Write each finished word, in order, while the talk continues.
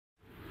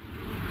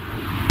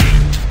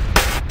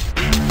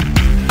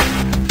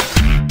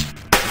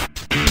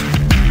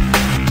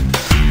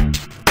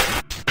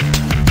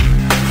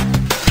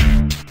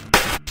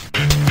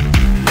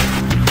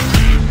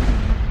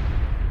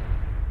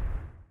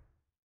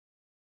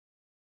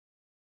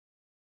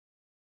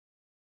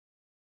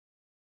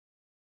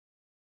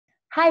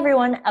Hi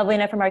everyone,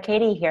 Evelina from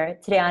Arcadier here.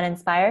 Today on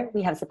Inspire,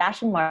 we have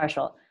Sebastian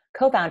Marshall,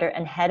 co-founder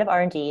and head of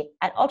R&D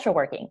at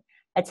Ultraworking,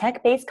 a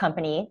tech-based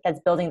company that's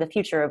building the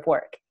future of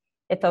work.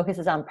 It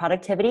focuses on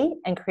productivity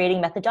and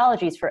creating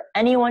methodologies for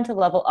anyone to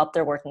level up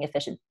their working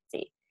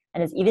efficiency,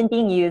 and is even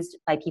being used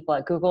by people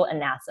at Google and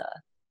NASA.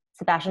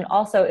 Sebastian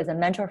also is a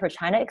mentor for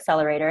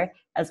ChinaAccelerator,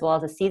 as well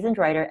as a seasoned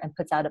writer, and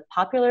puts out a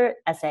popular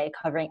essay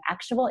covering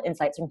actionable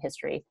insights from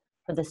history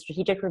for the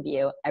Strategic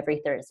Review every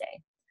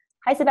Thursday.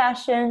 Hi,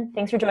 Sebastian.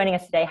 Thanks for joining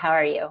us today. How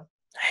are you?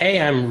 Hey,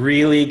 I'm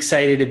really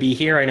excited to be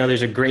here. I know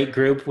there's a great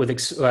group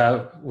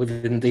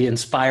within the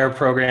Inspire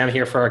program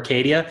here for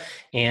Arcadia,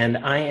 and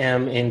I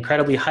am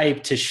incredibly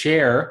hyped to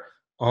share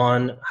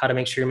on how to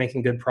make sure you're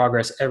making good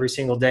progress every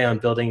single day on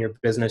building your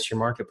business, your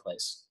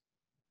marketplace.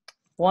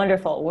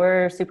 Wonderful.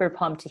 We're super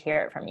pumped to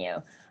hear it from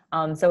you.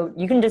 So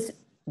you can just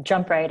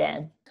jump right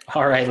in.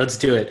 All right, let's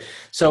do it.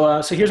 So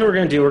here's what we're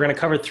going to do. We're going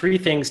to cover three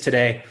things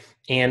today.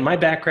 And my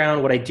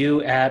background, what I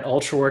do at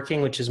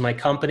Ultraworking, which is my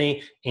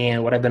company,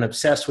 and what I've been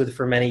obsessed with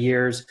for many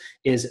years,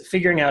 is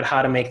figuring out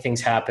how to make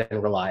things happen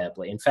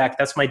reliably. In fact,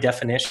 that's my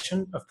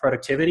definition of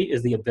productivity,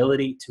 is the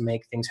ability to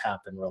make things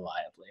happen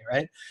reliably,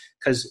 right?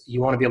 Because you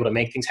want to be able to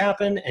make things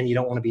happen, and you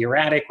don't want to be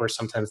erratic, where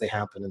sometimes they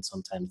happen and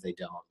sometimes they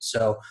don't.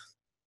 So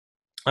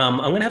I'm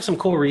going to have some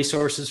cool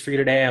resources for you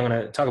today. I'm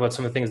going to talk about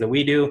some of the things that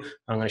we do.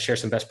 I'm going to share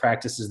some best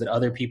practices that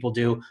other people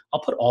do.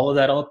 I'll put all of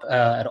that up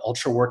at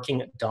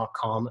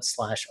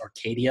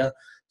ultraworking.com/Arcadia.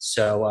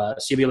 So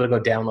you'll be able to go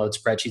download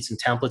spreadsheets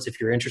and templates if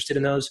you're interested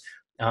in those.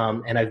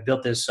 And I've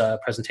built this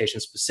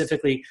presentation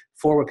specifically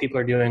for what people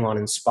are doing on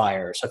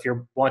Inspire. So if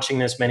you're watching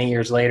this many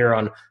years later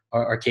on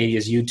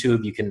Arcadia's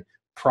YouTube, you can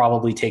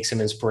probably take some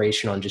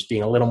inspiration on just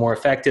being a little more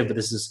effective, but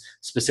this is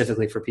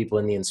specifically for people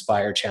in the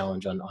Inspire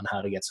challenge on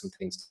how to get some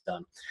things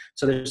done.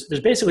 So there's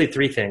basically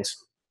three things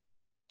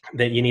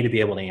that you need to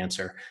be able to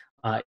answer.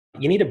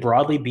 You need to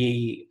broadly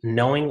be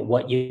knowing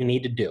what you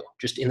need to do,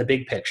 just in the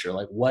big picture,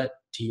 like what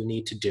do you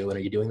need to do and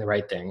are you doing the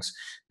right things?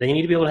 Then you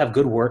need to be able to have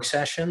good work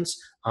sessions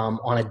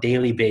on a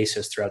daily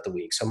basis throughout the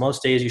week. So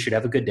most days you should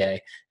have a good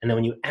day. And then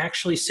when you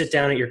actually sit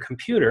down at your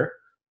computer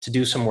to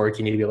do some work,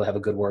 you need to be able to have a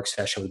good work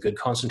session with good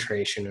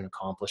concentration and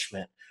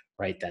accomplishment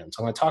right then.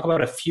 So I'm going to talk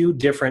about a few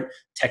different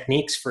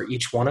techniques for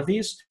each one of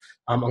these.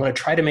 I'm going to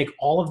try to make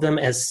all of them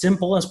as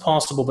simple as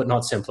possible, but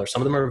not simpler.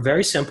 Some of them are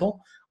very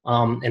simple,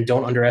 and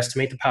don't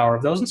underestimate the power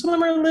of those. And some of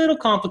them are a little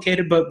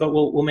complicated, but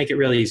we'll make it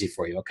really easy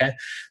for you, okay?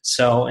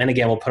 So, and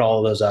again, we'll put all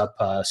of those up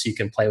so you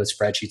can play with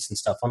spreadsheets and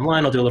stuff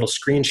online. I'll do a little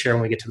screen share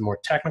when we get to the more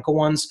technical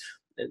ones.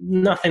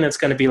 Nothing that's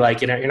going to be like,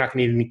 you're not going to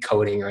need any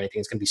coding or anything.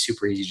 It's going to be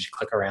super easy. Just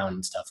click around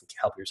and stuff and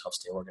help yourself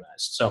stay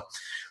organized. So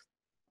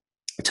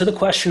to the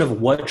question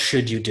of what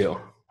should you do,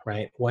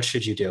 right? What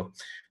should you do?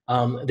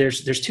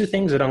 There's two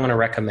things that I'm going to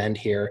recommend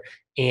here.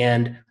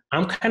 And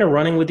I'm kind of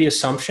running with the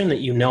assumption that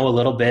you know a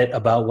little bit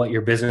about what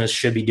your business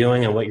should be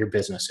doing and what your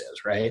business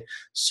is, right?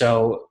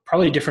 So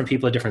probably different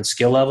people at different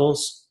skill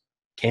levels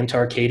came to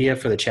Arcadia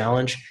for the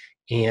challenge,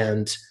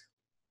 and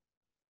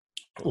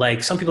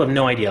like some people have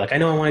no idea. Like, I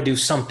know I want to do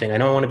something. I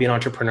know I want to be an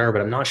entrepreneur, but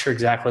I'm not sure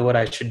exactly what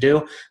I should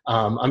do.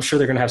 I'm sure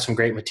they're going to have some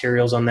great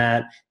materials on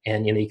that.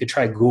 And, you could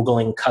try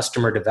Googling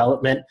customer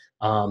development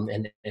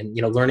and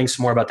learning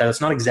some more about that.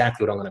 That's not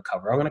exactly what I'm going to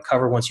cover. I'm going to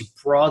cover once you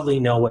broadly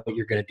know what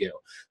you're going to do.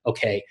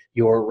 Okay,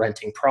 you're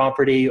renting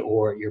property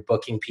or you're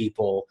booking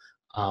people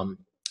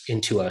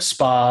into a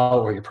spa,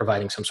 or you're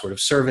providing some sort of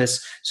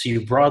service. So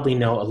you broadly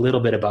know a little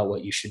bit about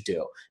what you should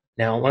do.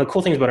 Now, one of the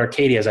cool things about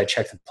Arcadia, as I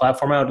checked the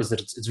platform out, is that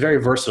it's very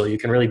versatile. You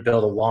can really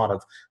build a lot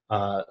of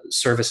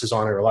services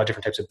on it, or a lot of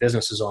different types of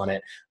businesses on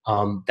it.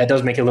 That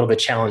does make it a little bit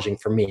challenging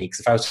for me, because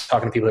if I was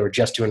talking to people that were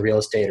just doing real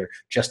estate or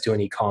just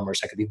doing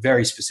e-commerce, I could be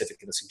very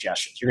specific in the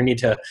suggestions. You're going to need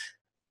to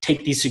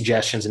take these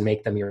suggestions and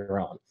make them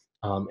your own,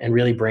 and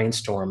really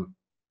brainstorm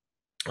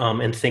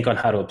and think on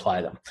how to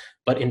apply them.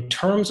 But in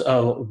terms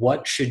of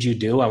what should you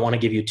do, I want to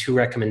give you two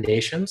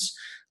recommendations.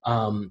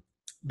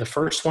 The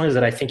first one is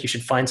that I think you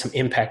should find some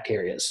impact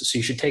areas. So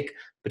you should take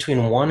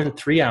between 1 and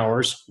 3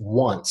 hours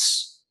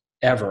once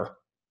ever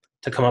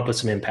to come up with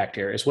some impact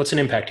areas. What's an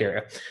impact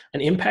area?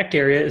 An impact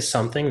area is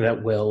something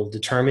that will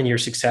determine your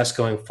success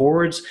going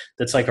forwards.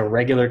 That's like a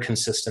regular,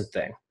 consistent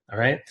thing. All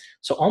right.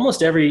 So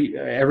almost every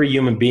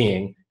human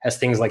being has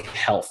things like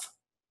health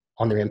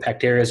on their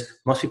impact areas.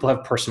 Most people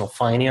have personal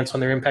finance on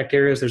their impact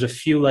areas. There's a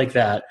few like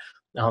that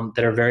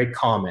that are very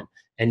common.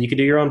 And you can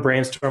do your own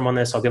brainstorm on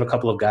this. I'll give a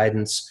couple of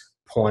guidance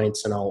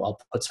points, and I'll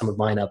put some of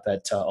mine up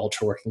at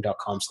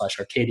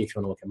ultraworking.com/Arcadia if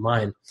you want to look at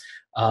mine.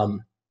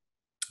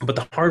 But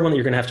the hard one that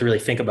you're going to have to really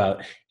think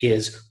about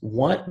is,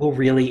 what will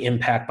really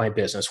impact my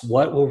business?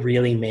 What will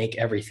really make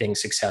everything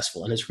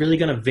successful? And it's really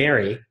going to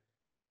vary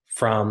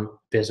from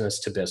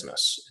business to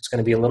business. It's going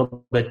to be a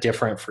little bit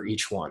different for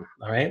each one.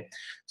 All right.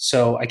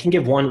 So I can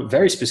give one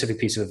very specific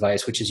piece of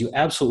advice, which is you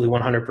absolutely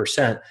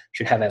 100%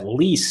 should have at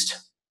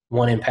least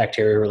one impact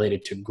area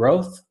related to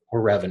growth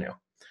or revenue,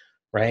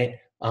 right?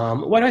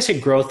 Why do I say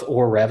growth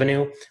or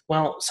revenue?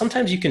 Well,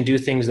 sometimes you can do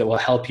things that will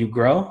help you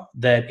grow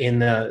that in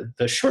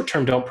the short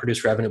term don't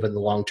produce revenue, but in the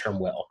long term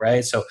will,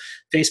 right? So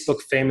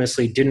Facebook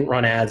famously didn't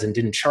run ads and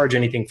didn't charge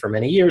anything for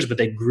many years, but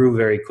they grew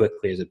very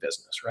quickly as a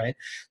business, right?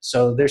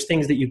 So there's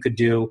things that you could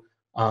do,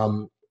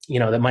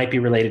 that might be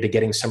related to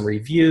getting some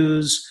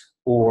reviews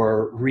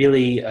or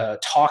really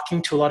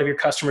talking to a lot of your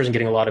customers and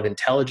getting a lot of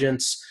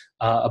intelligence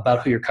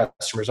about who your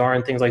customers are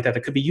and things like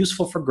that could be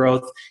useful for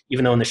growth,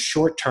 even though in the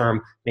short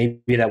term,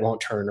 maybe that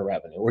won't turn into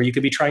revenue. Or you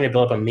could be trying to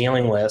build up a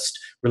mailing list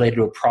related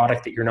to a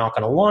product that you're not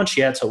going to launch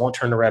yet, so it won't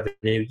turn to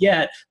revenue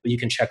yet, but you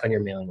can check on your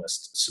mailing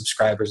list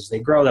subscribers as they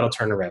grow. That'll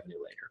turn to revenue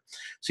later.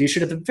 So you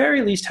should at the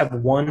very least have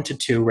 1 to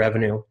 2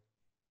 revenue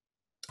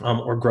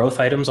or growth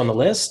items on the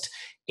list.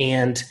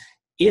 And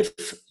if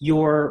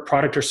your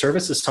product or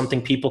service is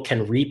something people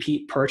can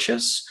repeat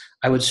purchase,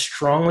 I would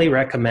strongly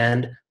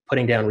recommend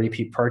putting down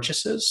repeat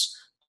purchases.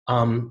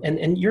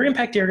 And your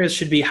impact areas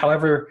should be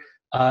however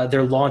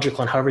they're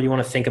logical and however you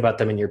want to think about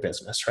them in your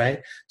business,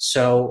 right?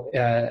 So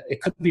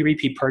it could be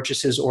repeat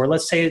purchases, or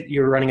let's say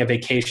you're running a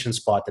vacation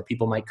spot that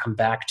people might come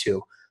back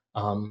to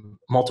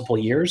multiple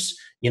years.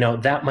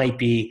 That might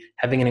be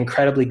having an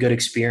incredibly good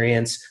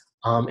experience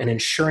and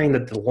ensuring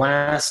that the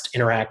last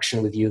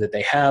interaction with you that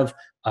they have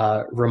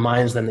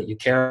reminds them that you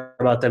care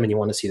about them and you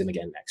want to see them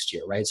again next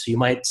year, right? So you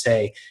might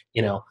say,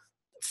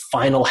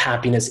 final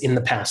happiness in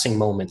the passing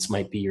moments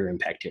might be your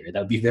impact area. That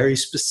would be very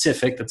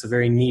specific. That's a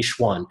very niche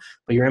one,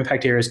 but your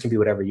impact areas can be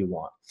whatever you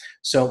want.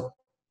 So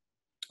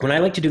when I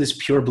like to do this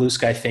pure blue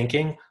sky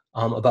thinking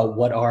about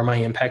what are my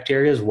impact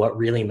areas, what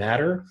really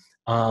matter,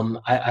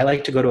 I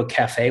like to go to a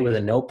cafe with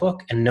a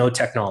notebook and no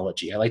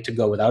technology. I like to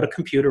go without a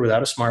computer,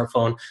 without a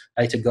smartphone.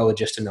 I like to go with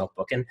just a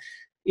notebook. And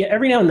yeah,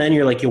 every now and then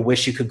you're like, you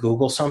wish you could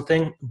Google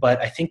something,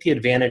 but I think the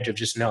advantage of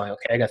just knowing,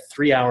 okay, I got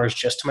 3 hours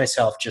just to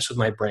myself, just with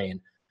my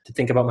brain, to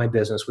think about my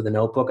business with a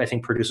notebook, I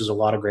think produces a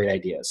lot of great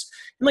ideas.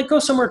 And go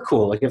somewhere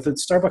cool. Like if the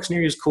Starbucks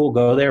near you is cool,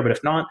 go there. But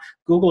if not,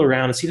 Google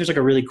around and see there's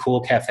a really cool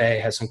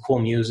cafe, has some cool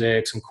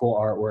music, some cool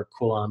artwork,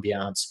 cool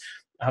ambiance.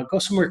 Go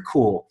somewhere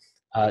cool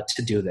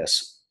to do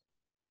this.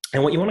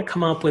 And what you want to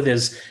come up with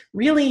is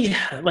really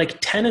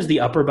 10 is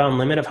the upper bound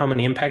limit of how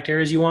many impact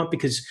areas you want,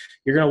 because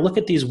you're going to look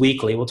at these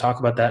weekly. We'll talk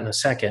about that in a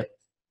second.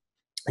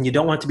 And you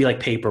don't want it to be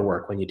like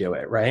paperwork when you do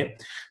it, right?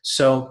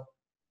 So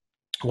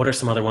what are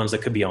some other ones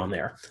that could be on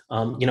there?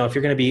 If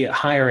you're going to be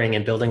hiring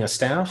and building a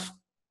staff,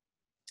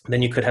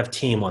 then you could have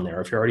team on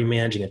there. If you're already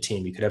managing a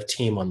team, you could have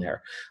team on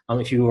there.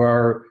 If you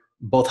are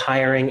both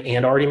hiring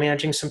and already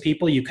managing some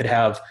people, you could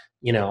have,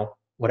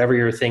 whatever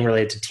your thing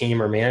related to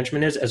team or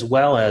management is, as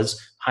well as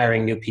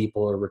hiring new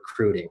people or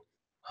recruiting,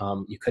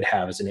 you could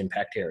have as an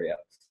impact area.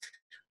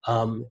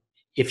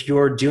 If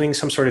you're doing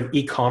some sort of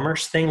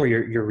e-commerce thing where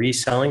you're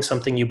reselling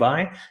something you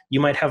buy,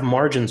 you might have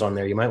margins on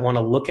there. You might want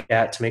to look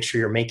at to make sure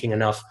you're making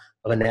enough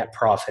of a net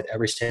profit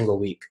every single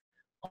week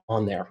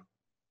on there.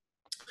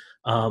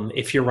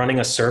 If you're running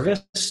a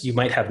service, you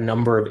might have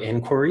number of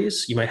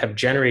inquiries. You might have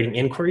generating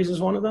inquiries as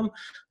one of them.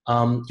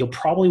 You'll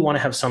probably want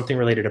to have something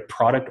related to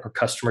product or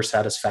customer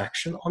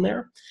satisfaction on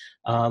there.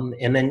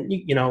 And then,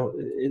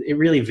 it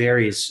really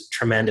varies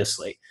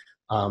tremendously.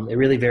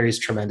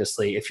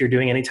 If you're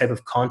doing any type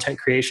of content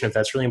creation, if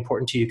that's really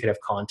important to you, you could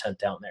have content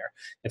down there.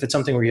 If it's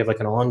something where you have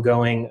an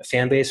ongoing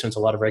fan base and it's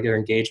a lot of regular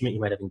engagement,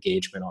 you might have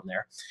engagement on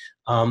there.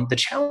 The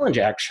challenge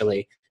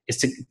actually is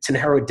to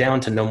narrow it down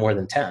to no more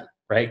than 10,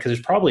 right? Because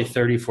there's probably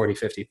 30, 40,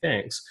 50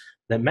 things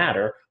that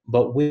matter,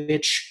 but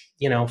which,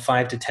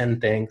 5 to 10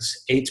 things,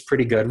 8's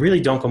pretty good. Really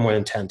don't go more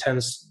than 10.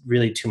 10's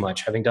really too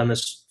much. Having done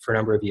this for a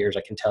number of years,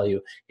 I can tell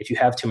you, if you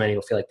have too many,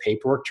 you'll feel like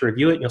paperwork to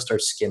review it and you'll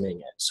start skimming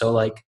it. So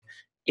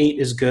 8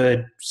 is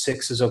good,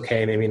 6 is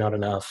okay, maybe not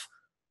enough.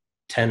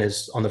 10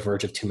 is on the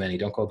verge of too many.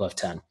 Don't go above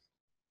 10.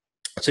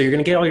 So you're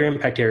going to get all your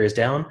impact areas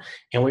down.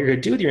 And what you're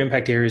going to do with your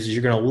impact areas is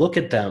you're going to look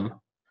at them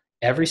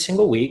every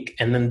single week.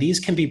 And then these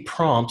can be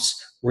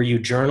prompts where you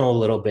journal a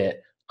little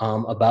bit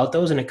about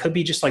those. And it could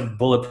be just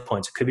bullet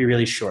points. It could be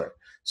really short.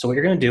 So what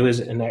you're going to do is,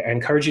 and I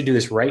encourage you to do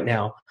this right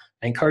now,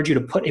 I encourage you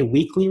to put a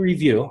weekly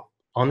review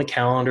on the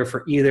calendar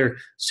for either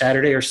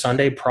Saturday or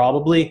Sunday,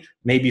 probably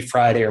maybe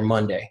Friday or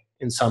Monday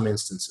in some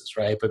instances,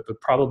 right? But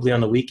probably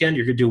on the weekend,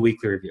 you're going to do a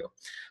weekly review.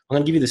 I'm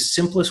going to give you the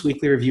simplest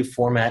weekly review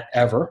format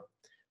ever.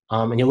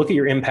 And you look at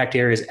your impact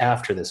areas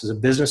after this. As a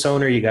business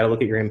owner, you got to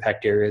look at your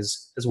impact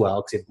areas as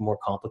well because you have a more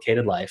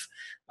complicated life.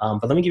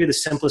 But let me give you the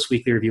simplest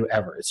weekly review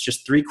ever. It's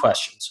just 3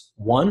 questions.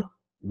 1,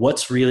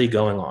 what's really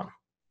going on?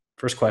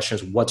 First question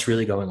is, what's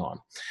really going on?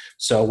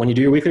 So when you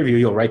do your weekly review,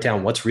 you'll write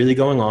down what's really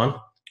going on,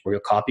 or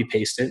you'll copy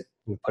paste it.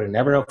 You can put it in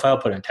an Evernote file,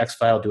 put it in a text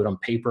file, do it on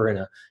paper, in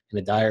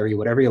a diary,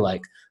 whatever you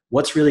like.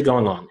 What's really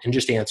going on? And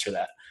just answer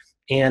that.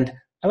 And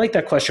I like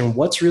that question.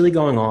 What's really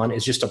going on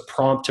is just a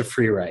prompt to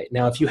free write.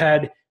 Now, if you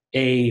had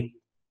a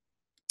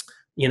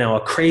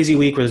crazy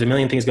week where there's a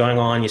million things going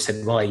on, you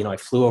said, well, I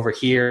flew over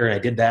here and I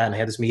did that and I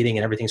had this meeting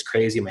and everything's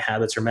crazy and my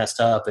habits are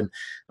messed up and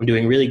I'm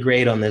doing really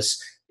great on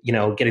this,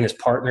 getting this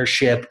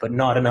partnership, but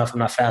not enough. I'm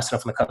not fast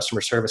enough on the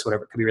customer service,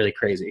 whatever. It could be really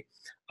crazy.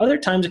 Other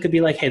times it could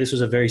be like, hey, this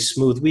was a very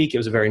smooth week. It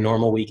was a very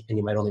normal week, and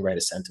you might only write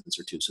a sentence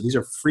or two. So these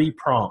are free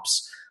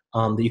prompts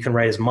that you can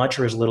write as much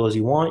or as little as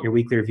you want. Your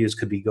weekly reviews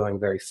could be going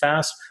very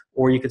fast,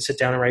 or you could sit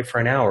down and write for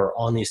an hour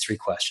on these 3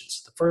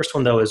 questions. The first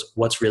one, though, is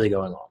what's really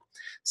going on?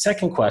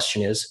 Second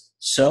question is,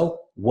 so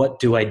what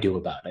do I do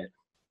about it?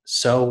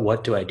 So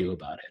what do I do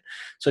about it?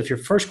 So if your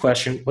first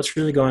question, what's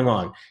really going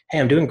on? Hey,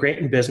 I'm doing great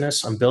in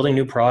business. I'm building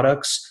new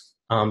products.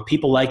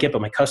 People like it,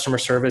 but my customer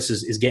service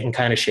is getting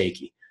kind of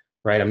shaky,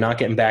 right? I'm not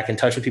getting back in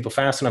touch with people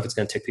fast enough. It's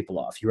going to tick people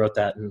off. You wrote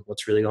that in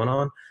what's really going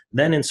on.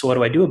 Then in so what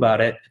do I do about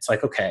it? It's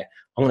like, okay,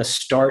 I'm going to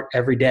start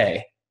every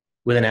day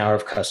with an hour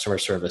of customer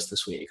service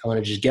this week. I want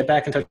to just get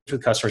back in touch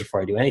with customers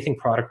before I do anything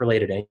product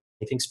related, anything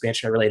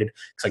expansion related,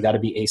 because I got to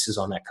be aces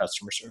on that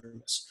customer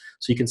service.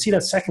 So you can see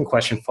that second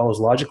question follows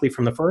logically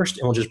from the first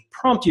and will just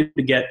prompt you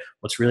to get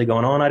what's really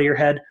going on out of your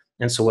head.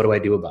 And so what do I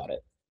do about it?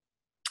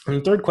 And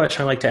the third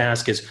question I like to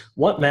ask is,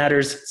 what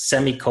matters,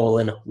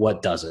 semicolon,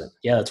 what doesn't?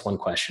 Yeah, that's one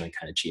question. I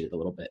kind of cheated a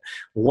little bit.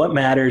 What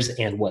matters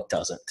and what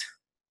doesn't?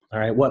 All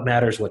right, what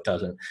matters, what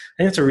doesn't? I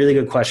think it's a really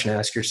good question to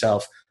ask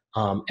yourself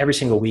every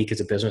single week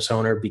as a business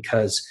owner,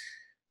 because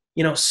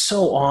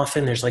so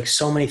often there's like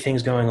so many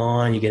things going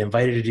on. You get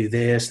invited to do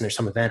this and there's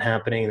some event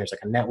happening and there's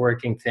like a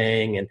networking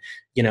thing. And,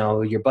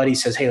 your buddy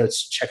says, hey,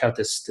 let's check out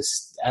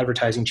this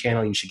advertising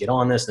channel. You should get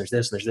on this. And there's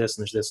this, and there's this,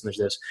 and there's this, and there's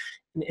this.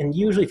 And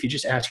usually if you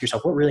just ask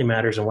yourself what really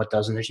matters and what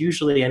doesn't, there's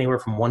usually anywhere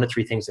from 1 to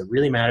 3 things that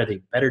really matter that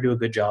you better do a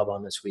good job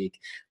on this week.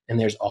 And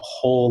there's a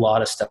whole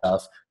lot of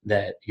stuff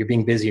that you're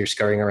being busy or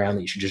scurrying around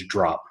that you should just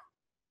drop.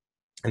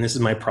 And this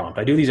is my prompt.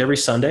 I do these every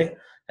Sunday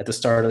at the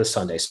start of the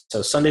Sunday.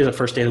 So Sunday is the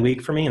first day of the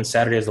week for me, and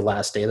Saturday is the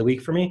last day of the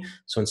week for me.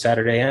 So when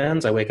Saturday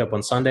ends, I wake up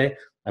on Sunday,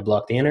 I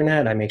block the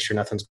internet, I make sure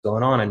nothing's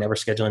going on, I never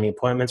schedule any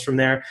appointments from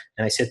there,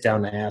 and I sit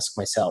down and I ask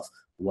myself,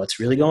 what's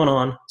really going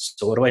on?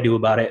 So what do I do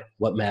about it?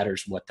 What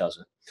matters? What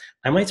doesn't?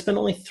 I might spend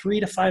only 3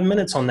 to 5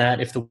 minutes on that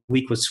if the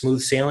week was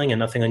smooth sailing and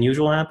nothing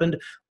unusual happened.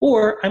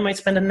 Or I might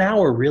spend an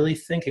hour really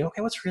thinking,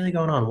 okay, what's really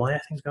going on? Why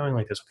are things going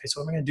like this? Okay, so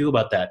what am I going to do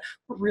about that?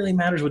 What really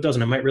matters? What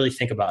doesn't? I might really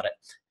think about it.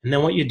 And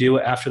then what you do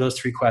after those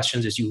 3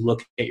 questions is you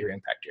look at your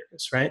impact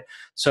areas, right?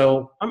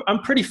 So I'm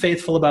pretty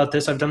faithful about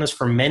this. I've done this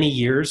for many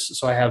years.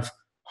 So I have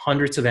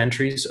hundreds of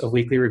entries of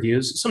weekly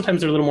reviews.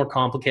 Sometimes they're a little more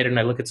complicated and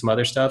I look at some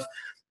other stuff.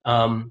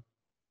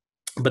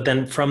 But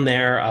then from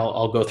there,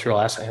 I'll go through,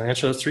 I'll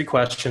answer those 3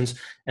 questions,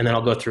 and then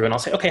I'll go through and I'll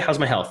say, okay, how's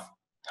my health?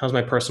 How's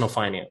my personal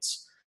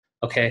finance?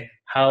 Okay,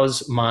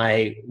 how's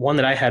my, one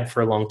that I had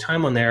for a long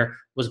time on there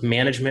was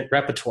management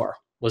repertoire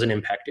was an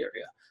impact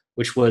area,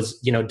 which was,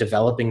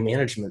 developing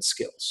management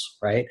skills,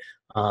 right?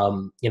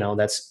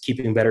 That's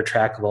keeping better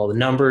track of all the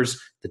numbers,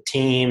 the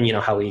team,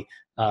 how we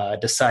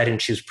decide and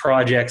choose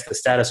projects, the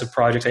status of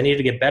projects. I needed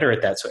to get better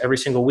at that. So every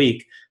single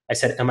week I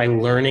said, am I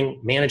learning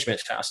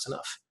management fast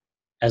enough?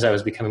 As I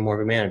was becoming more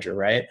of a manager,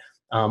 right?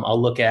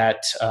 I'll look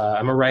at,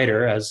 I'm a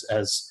writer, as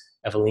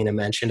Evelina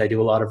mentioned. I do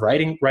a lot of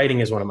writing. Writing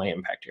is one of my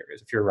impact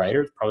areas. If you're a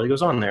writer, it probably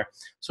goes on there.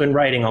 So in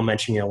writing, I'll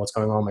mention, what's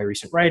going on in my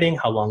recent writing,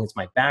 how long is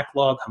my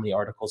backlog, how many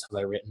articles have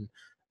I written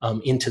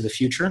into the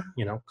future,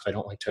 because I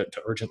don't like to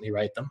urgently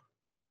write them.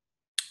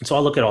 And so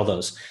I'll look at all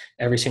those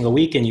every single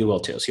week, and you will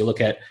too. So you look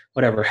at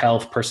whatever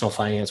health, personal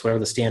finance, whatever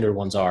the standard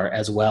ones are,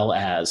 as well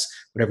as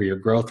whatever your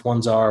growth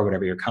ones are,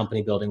 whatever your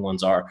company building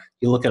ones are.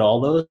 You look at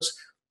all those.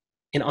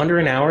 In under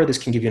an hour, this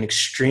can give you an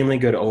extremely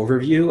good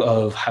overview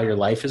of how your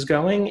life is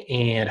going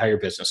and how your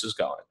business is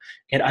going.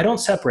 And I don't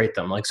separate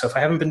them. So if I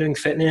haven't been doing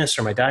fitness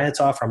or my diet's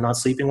off or I'm not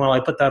sleeping well,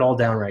 I put that all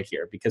down right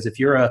here. Because if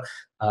you're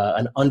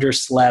an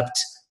underslept,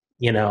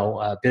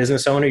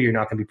 business owner, you're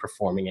not going to be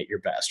performing at your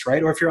best,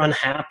 right? Or if you're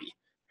unhappy,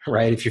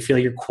 right? If you feel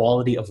your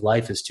quality of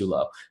life is too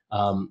low,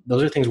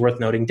 those are things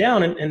worth noting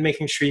down and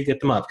making sure you get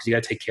them up, because you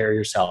got to take care of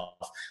yourself.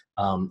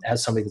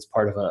 As somebody that's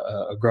part of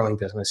a growing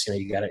business,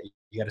 you got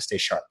to stay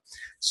sharp.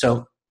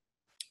 So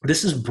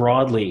this is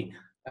broadly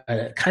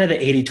kind of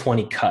the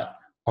 80-20 cut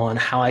on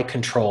how I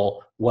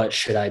control what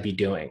should I be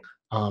doing.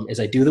 Is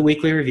I do the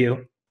weekly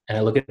review and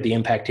I look at the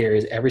impact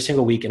areas every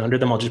single week, and under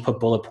them I'll just put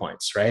bullet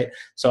points, right?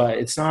 So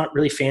it's not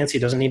really fancy.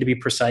 It doesn't need to be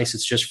precise.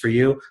 It's just for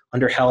you.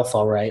 Under health,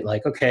 I'll write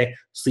okay,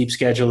 sleep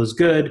schedule is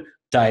good,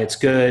 diet's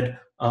good.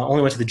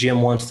 Only went to the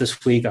gym once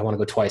this week. I want to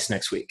go twice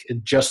next week.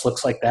 It just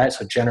looks like that.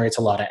 So it generates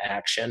a lot of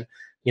action.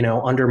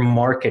 Under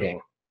marketing,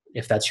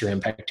 if that's your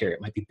impact area,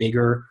 it might be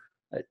bigger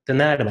than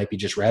that. It might be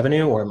just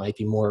revenue, or it might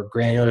be more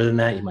granular than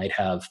that. You might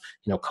have,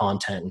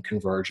 content and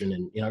conversion,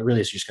 and, it really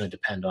is just going to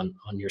depend on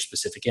your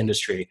specific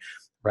industry,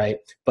 right?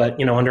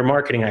 But, under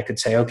marketing, I could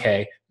say,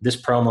 okay,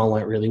 this promo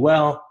went really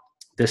well.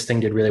 This thing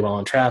did really well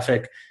on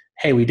traffic.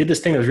 Hey, we did this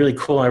thing that was really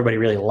cool and everybody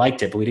really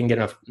liked it, but we didn't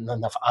get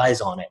enough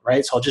eyes on it,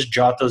 right? So I'll just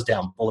jot those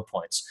down, bullet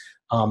points.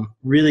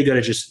 Really good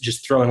at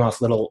just throwing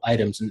off little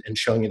items and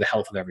showing you the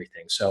health of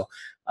everything. So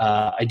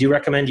I do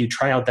recommend you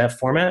try out that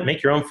format.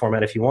 Make your own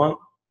format if you want,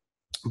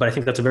 but I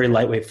think that's a very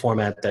lightweight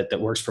format that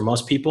works for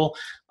most people.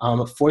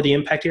 For the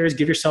impact areas,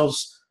 give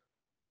yourselves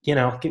 2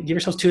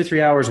 or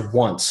 3 hours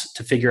once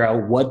to figure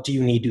out what do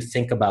you need to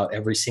think about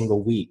every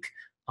single week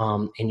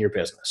in your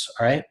business,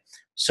 all right?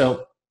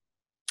 So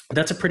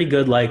that's a pretty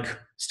good, like,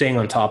 staying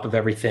on top of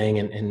everything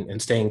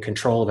and staying in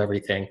control of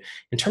everything.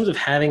 In terms of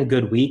having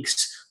good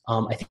weeks,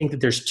 I think that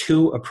there's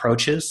two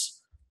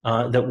approaches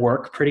that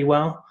work pretty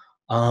well.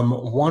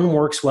 One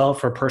works well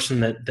for a person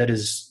that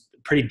is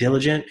pretty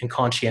diligent and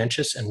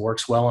conscientious and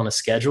works well on a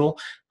schedule,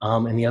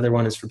 and the other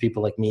one is for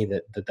people like me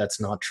that's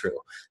not true.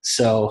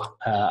 So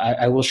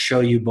I will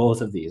show you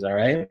both of these. All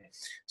right.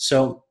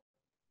 So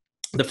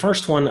the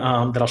first one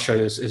that I'll show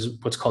you is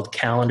what's called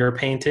calendar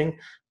painting.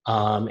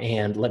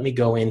 And let me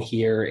go in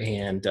here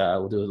and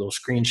we'll do a little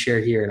screen share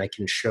here, and I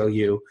can show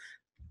you.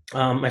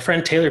 My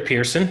friend Taylor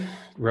Pearson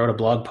wrote a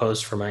blog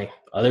post for my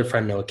other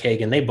friend Noah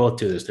Kagan. They both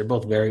do this. They're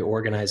both very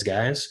organized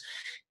guys.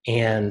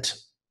 And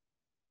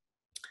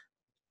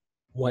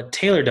what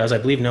Taylor does, I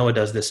believe Noah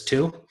does this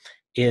too,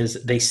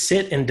 is they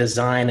sit and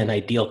design an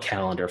ideal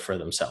calendar for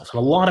themselves. And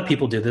a lot of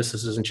people do this.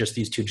 This isn't just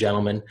these two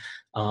gentlemen.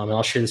 And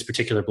I'll share this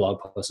particular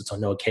blog post. It's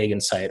on Noah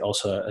Kagan's site,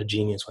 also a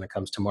genius when it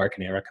comes to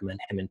marketing. I recommend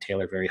him and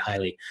Taylor very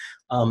highly.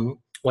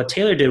 What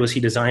Taylor did was he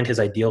designed his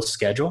ideal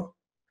schedule,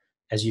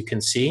 as you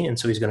can see. And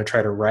so he's going to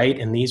try to write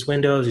in these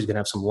windows. He's going to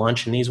have some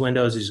lunch in these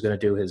windows. He's going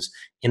to do his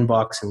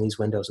inbox in these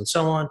windows and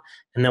so on.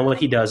 And then what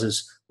he does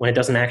is when it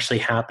doesn't actually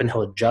happen,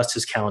 he'll adjust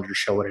his calendar to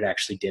show what it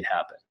actually did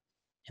happen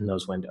in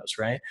those windows,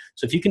 right?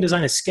 So if you can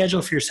design a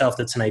schedule for yourself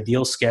that's an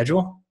ideal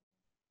schedule,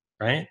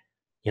 right?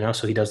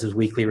 So he does his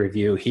weekly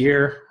review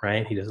here,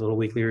 right? He does a little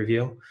weekly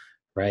review,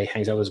 right?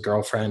 Hangs out with his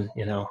girlfriend,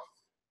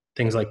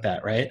 things like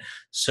that, right?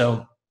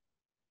 So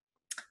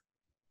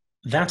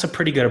that's a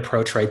pretty good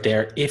approach right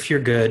there if you're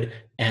good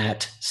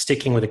at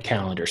sticking with a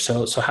calendar.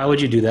 So how would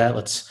you do that?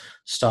 Let's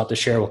stop the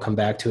share. We'll come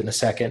back to it in a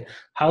second.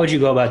 How would you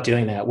go about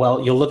doing that?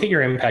 Well, you'll look at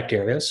your impact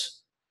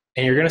areas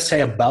and you're going to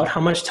say about how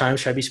much time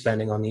should I be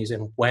spending on these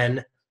and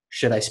when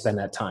should I spend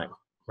that time,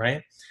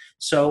 right?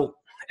 So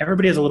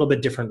everybody has a little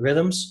bit different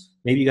rhythms.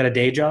 Maybe you got a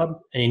day job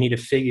and you need to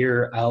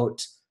figure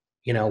out,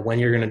 when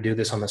you're going to do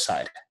this on the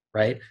side,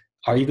 right?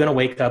 Are you going to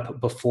wake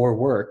up before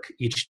work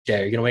each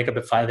day? Are you going to wake up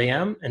at 5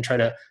 a.m. and try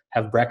to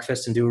have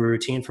breakfast and do a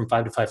routine from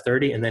 5 to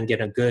 5:30 and then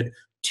get a good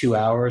 2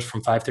 hours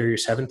from 5:30 or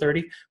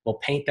 7:30? Well,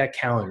 paint that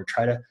calendar.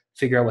 Try to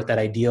figure out what that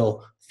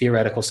ideal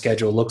theoretical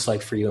schedule looks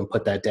like for you and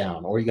put that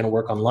down. Or are you going to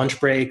work on lunch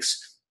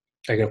breaks?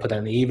 Are you going to put that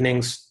in the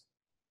evenings?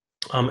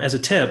 As a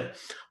tip,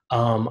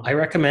 I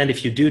recommend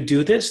if you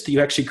do this, that you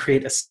actually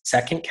create a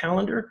second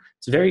calendar.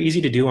 It's very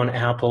easy to do on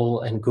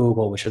Apple and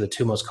Google, which are the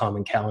two most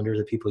common calendars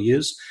that people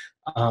use.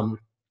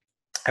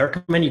 I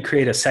recommend you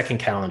create a second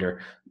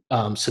calendar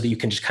so that you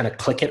can just kind of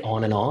click it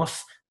on and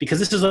off, because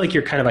this is like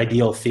your kind of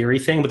ideal theory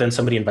thing, but then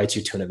somebody invites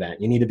you to an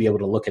event. You need to be able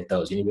to look at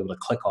those. You need to be able to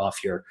click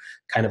off your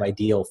kind of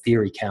ideal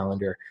theory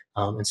calendar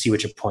and see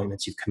which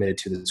appointments you've committed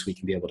to this week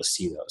and be able to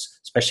see those,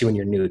 especially when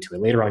you're new to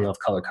it. Later on, you'll have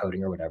color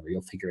coding or whatever.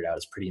 You'll figure it out.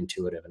 It's pretty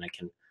intuitive, and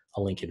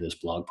I'll link you to this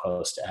blog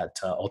post at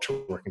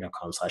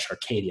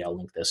ultraworking.com/Arcadier. I'll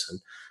link this and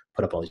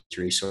put up all these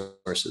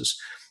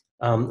resources.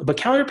 But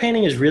calendar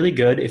painting is really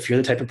good if you're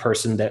the type of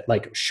person that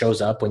like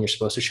shows up when you're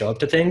supposed to show up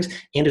to things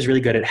and is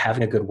really good at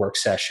having a good work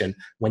session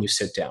when you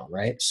sit down,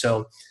 right?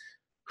 So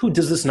who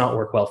does this not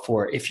work well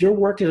for? If your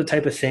work is the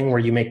type of thing where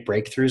you make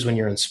breakthroughs when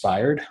you're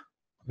inspired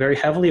very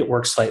heavily, it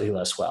works slightly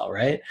less well,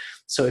 right?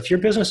 So if your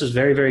business is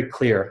very, very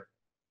clear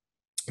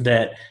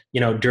that,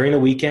 during the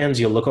weekends,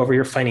 you'll look over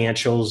your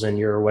financials and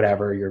your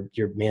whatever,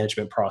 your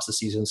management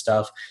processes and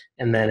stuff.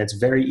 And then it's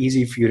very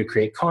easy for you to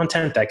create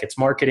content that gets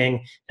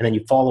marketing. And then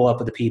you follow up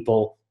with the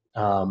people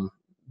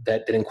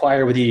that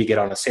inquire with you. You get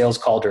on a sales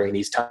call during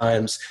these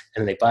times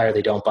and they buy or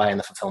they don't buy and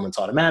the fulfillment's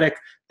automatic.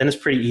 Then it's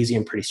pretty easy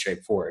and pretty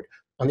straightforward.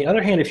 On the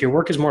other hand, if your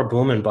work is more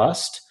boom and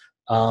bust,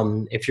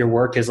 if your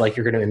work is like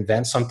you're going to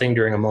invent something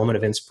during a moment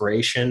of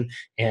inspiration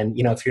and,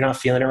 if you're not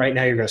feeling it right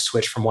now, you're going to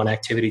switch from one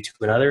activity to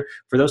another.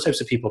 For those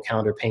types of people,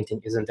 calendar painting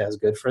isn't as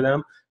good for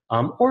them.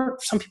 Or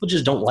some people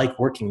just don't like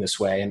working this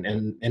way.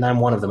 And I'm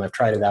one of them. I've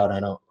tried it out. I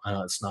know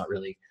it's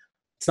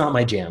not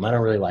my jam. I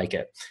don't really like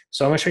it.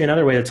 So I'm going to show you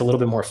another way that's a little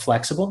bit more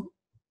flexible.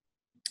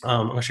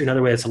 I'm going to show you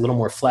another way that's a little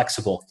more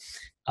flexible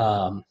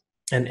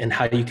and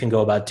how you can go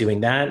about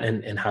doing that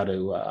and how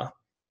to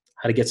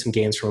get some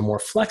gains from a more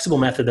flexible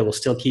method that will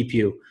still keep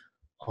you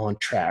on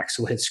track.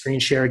 So we'll hit screen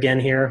share again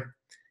here,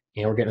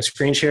 and we're getting a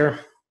screen share.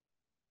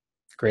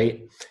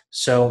 Great.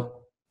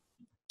 So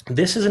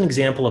this is an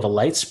example of a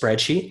light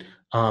spreadsheet,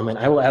 and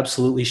I will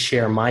absolutely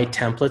share my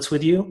templates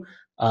with you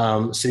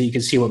so that you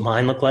can see what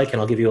mine look like,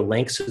 and I'll give you a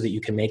link so that you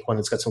can make one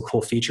that's got some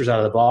cool features out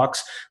of the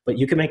box. But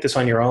you can make this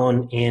on your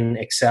own in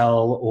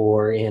Excel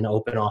or in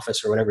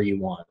OpenOffice or whatever you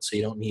want. So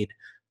you don't need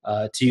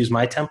to use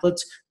my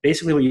templates.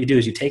 Basically what you do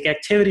is you take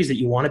activities that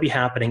you want to be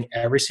happening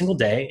every single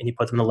day and you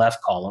put them in the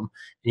left column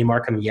and you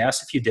mark them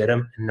yes if you did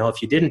them and no if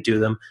you didn't do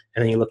them,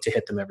 and then you look to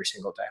hit them every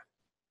single day,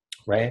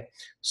 right?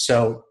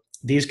 So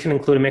these can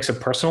include a mix of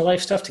personal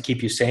life stuff to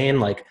keep you sane,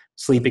 like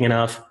sleeping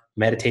enough,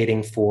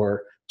 meditating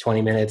for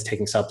 20 minutes,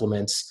 taking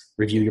supplements,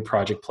 review your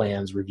project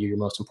plans, review your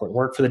most important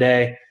work for the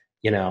day,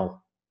 and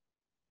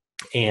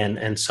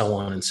so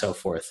on and so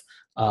forth.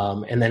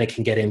 And then it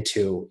can get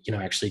into,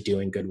 actually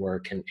doing good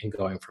work and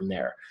going from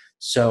there.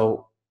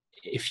 So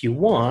if you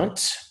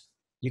want,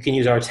 you can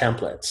use our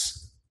templates.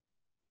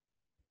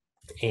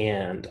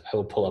 And I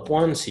will pull up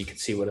one so you can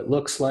see what it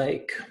looks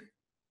like.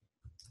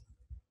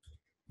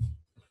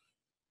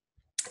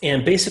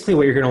 And basically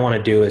what you're going to want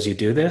to do as you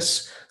do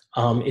this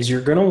is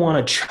you're going to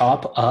want to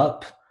chop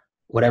up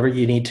whatever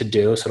you need to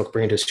do. So it'll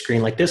bring it to a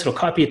screen like this. It'll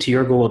copy it to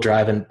your Google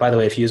Drive. And by the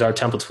way, if you use our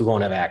templates, we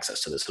won't have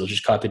access to this. It'll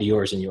just copy to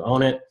yours and you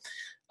own it.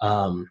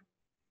 And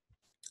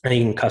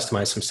you can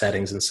customize some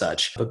settings and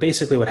such. But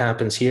basically what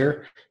happens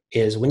here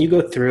is when you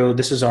go through,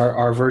 this is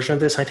our version of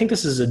this. I think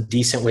this is a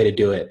decent way to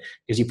do it,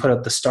 is you put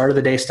up the start of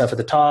the day stuff at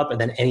the top and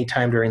then any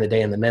time during the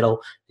day in the middle,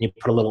 and you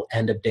put a little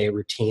end of day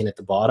routine at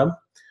the bottom.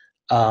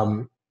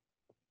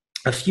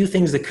 A few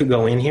things that could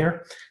go in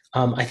here.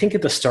 I think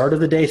at the start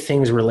of the day,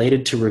 things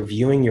related to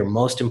reviewing your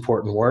most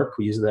important work.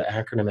 We use the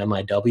acronym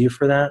MIW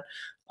for that.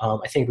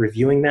 I think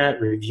reviewing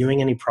that,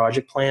 reviewing any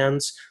project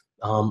plans,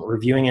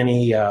 reviewing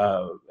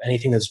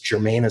anything that's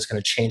germane that's going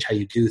to change how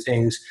you do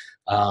things.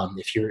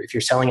 If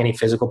you're selling any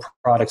physical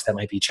products, that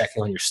might be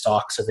checking on your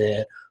stocks of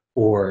it,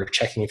 or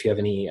checking if you have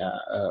any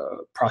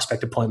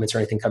prospect appointments or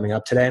anything coming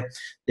up today.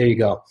 There you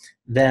go.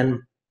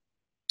 Then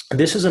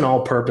this is an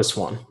all-purpose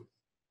one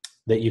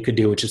that you could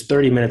do, which is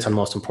 30 minutes on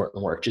most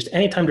important work. Just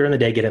anytime during the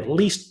day, get at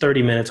least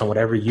 30 minutes on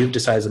whatever you've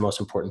decided is the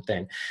most important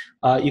thing.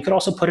 You could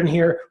also put in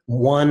here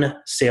one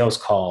sales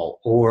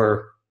call,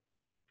 or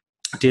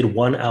did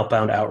one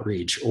outbound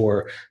outreach,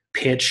 or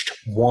pitched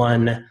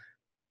one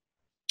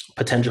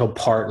potential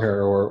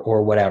partner,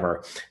 or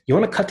whatever. You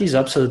want to cut these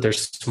up so that they're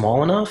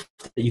small enough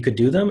that you could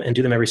do them and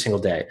do them every single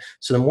day.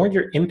 So the more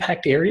your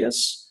impact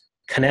areas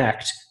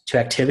connect to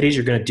activities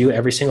you're going to do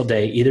every single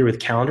day, either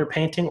with calendar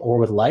painting or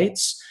with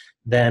lights,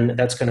 then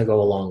that's going to go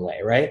a long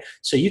way, right?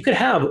 So you could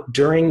have,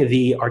 during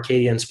the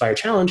Arcadia Inspire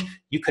Challenge,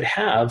 you could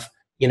have,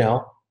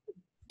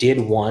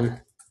 did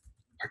one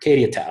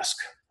Arcadia task,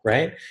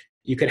 right?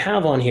 You could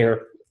have on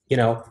here,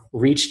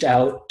 reached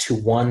out to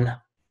one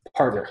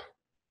partner,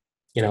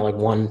 like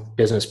one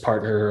business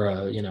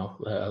partner,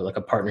 like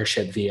a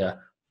partnership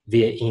via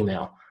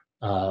email.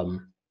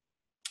 So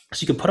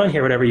you can put on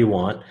here whatever you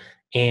want.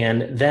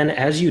 And then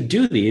as you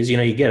do these,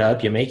 you get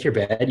up, you make your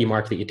bed, you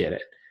mark that you did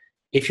it.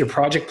 If your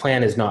project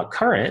plan is not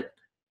current,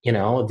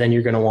 then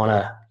you're going to want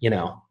to,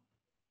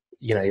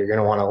 you're going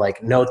to want to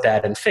like note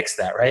that and fix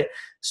that, right?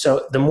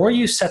 So the more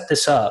you set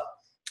this up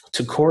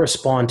to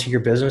correspond to your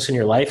business and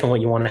your life and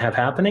what you want to have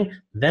happening,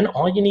 then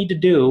all you need to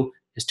do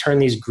is turn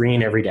these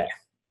green every day,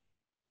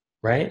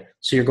 right?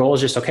 So your goal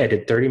is just, okay, I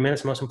did 30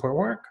 minutes of most important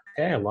work.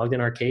 Okay, I logged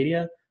in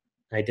Arcadia,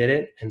 I did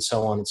it, and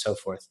so on and so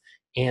forth.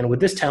 And with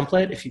this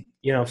template, if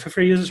feel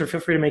free to use this or feel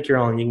free to make your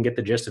own. You can get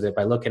the gist of it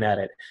by looking at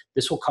it.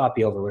 This will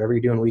copy over. Whatever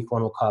you do in week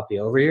 1 will copy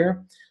over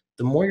here.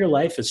 The more your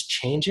life is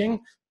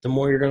changing, the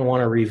more you're going to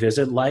want to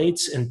revisit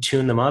lights and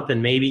tune them up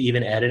and maybe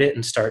even edit it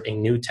and start a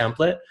new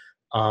template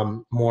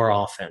more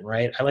often,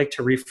 right? I like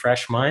to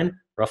refresh mine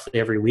roughly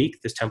every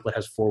week. This template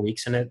has 4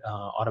 weeks in it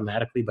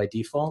automatically by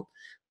default.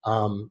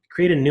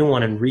 Create a new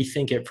one and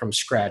rethink it from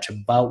scratch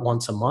about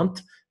once a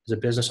month. As a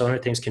business owner,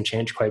 things can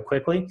change quite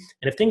quickly. And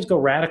if things go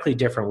radically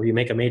different where you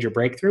make a major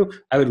breakthrough,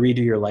 I would redo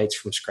your lights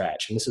from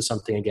scratch. And this is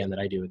something, again, that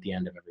I do at the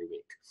end of every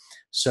week.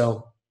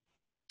 So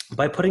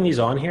by putting these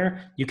on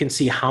here, you can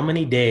see how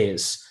many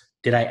days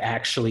did I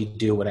actually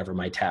do whatever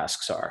my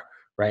tasks are,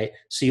 right?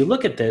 So you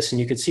look at this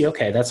and you can see,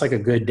 okay, that's like a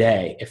good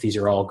day if these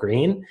are all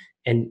green.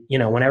 And,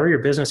 whenever your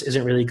business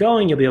isn't really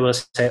going, you'll be able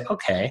to say,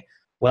 okay,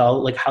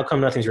 well, like, how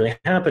come nothing's really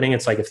happening?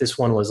 It's like, if this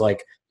one was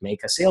like,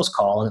 make a sales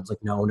call, and it's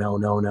like, no,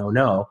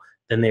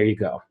 then there you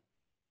go.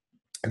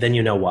 Then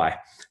you know why.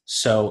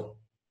 So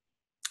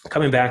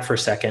coming back for a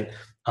second,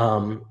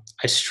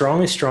 I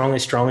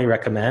strongly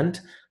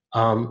recommend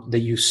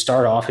that you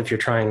start off, if you're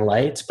trying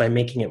lights, by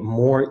making it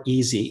more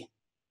easy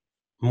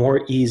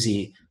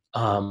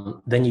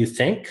than you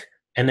think,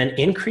 and then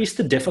increase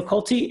the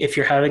difficulty if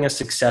you're having a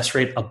success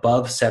rate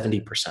above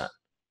 70%.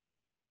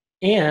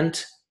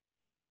 And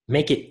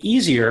make it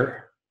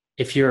easier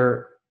if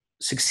you're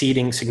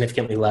succeeding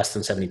significantly less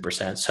than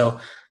 70%. So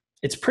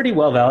it's pretty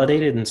well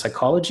validated in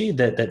psychology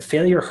that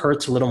failure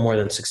hurts a little more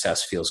than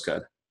success feels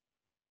good,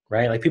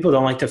 right? Like, people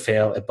don't like to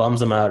fail. It bums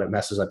them out. It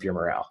messes up your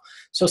morale.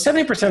 So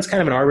 70% is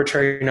kind of an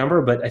arbitrary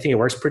number, but I think it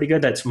works pretty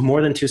good. That's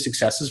more than 2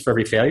 successes for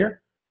every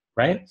failure,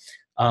 right?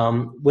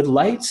 With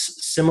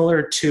lights,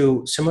 similar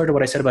to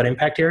what I said about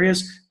impact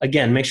areas,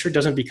 again, make sure it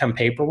doesn't become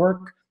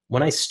paperwork.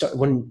 When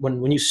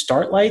you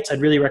start lights,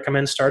 I'd really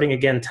recommend starting,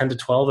 again, 10 to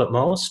 12 at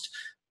most.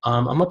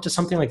 I'm up to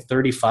something like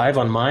 35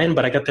 on mine,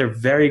 but I got there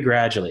very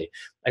gradually.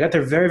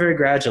 Very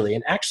gradually.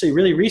 And actually,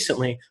 really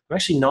recently, I'm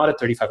actually not at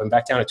 35. I'm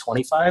back down to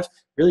 25.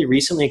 Really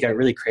recently, it got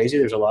really crazy.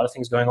 There's a lot of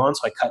things going on,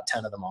 so I cut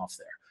 10 of them off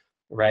there,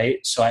 right?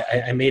 So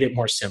I made it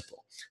more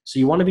simple. So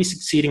you want to be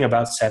succeeding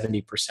about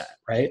 70%,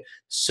 right?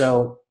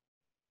 So,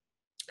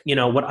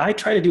 what I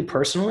try to do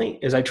personally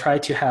is I try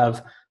to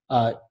have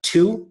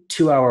 2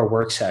 2-hour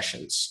work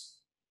sessions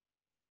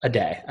a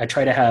day. I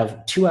try to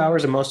have 2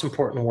 hours of most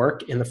important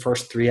work in the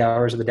first 3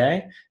 hours of the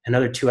day,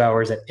 another 2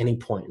 hours at any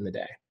point in the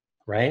day.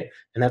 right?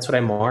 And that's what I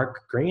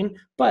mark green.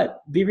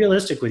 But be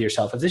realistic with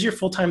yourself. If this is your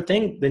full-time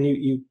thing, then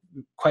you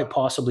quite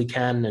possibly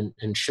can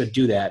and should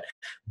do that.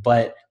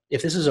 But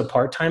if this is a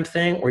part-time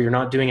thing or you're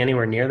not doing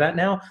anywhere near that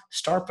now,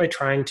 start by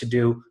trying to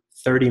do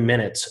 30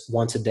 minutes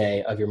once a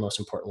day of your most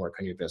important work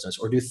on your business,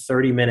 or do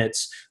 30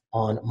 minutes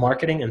on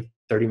marketing and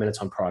 30 minutes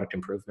on product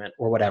improvement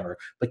or whatever.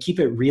 But keep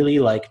it really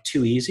like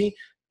too easy.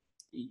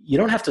 You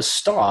don't have to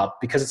stop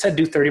because it said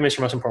do 30 minutes of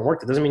your most important work.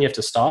 That doesn't mean you have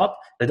to stop.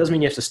 That doesn't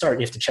mean you have to start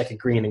and you have to check it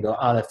green and go,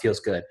 oh, that feels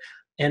good.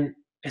 And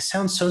it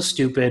sounds so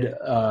stupid,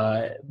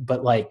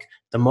 but like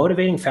the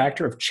motivating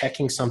factor of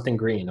checking something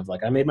green, of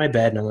like, I made my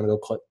bed and I'm going to go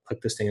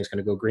click this thing, it's going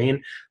to go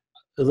green.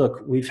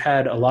 Look, we've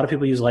had a lot of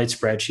people use light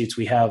spreadsheets.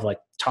 We have like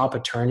top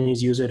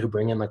attorneys use it who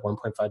bring in like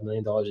 $1.5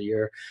 million a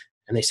year.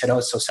 And they said, oh,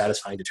 it's so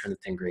satisfying to turn the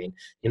thing green.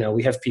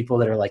 We have people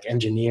that are like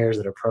engineers,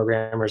 that are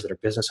programmers, that are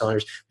business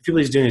owners. People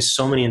who's doing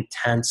so many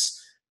intense,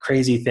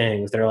 crazy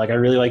things that are like, I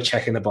really like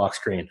checking the box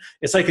green.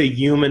 It's like a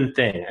human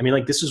thing. I mean,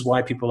 like, this is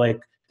why people like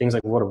things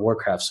like World of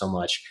Warcraft so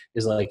much,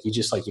 is like,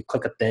 you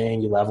click a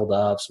thing, you leveled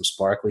up, some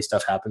sparkly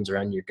stuff happens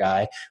around your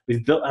guy.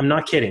 I'm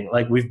not kidding.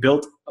 Like, we've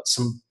built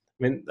some,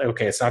 I mean,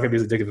 okay, it's not going to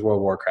be as addictive as World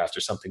of Warcraft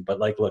or something, but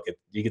like, look,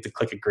 you get to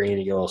click it green and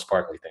you get a little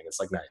sparkly thing. It's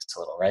like nice, a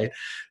little, right?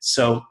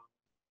 So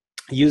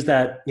use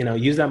that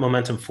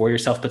momentum for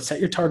yourself, but set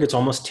your targets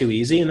almost too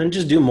easy and then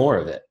just do more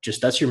of it.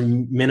 Just that's your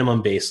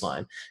minimum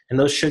baseline. And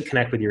those should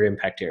connect with your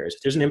impact areas.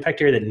 If there's an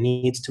impact area that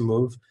needs to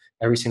move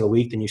every single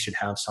week, then you should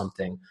have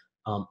something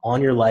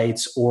on your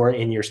lights or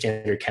in your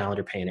standard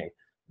calendar painting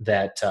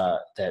that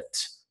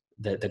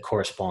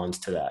corresponds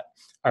to that.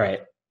 All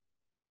right.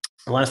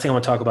 The last thing I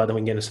want to talk about, then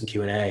we can get into some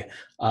Q&A,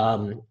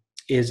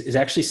 is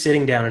actually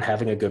sitting down and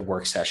having a good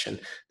work session.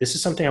 This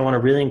is something I want to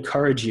really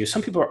encourage you.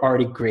 Some people are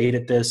already great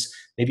at this.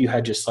 Maybe you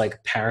had just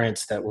like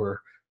parents that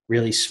were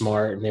really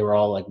smart and they were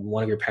all like,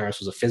 one of your parents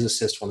was a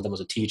physicist, one of them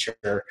was a teacher.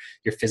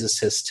 Your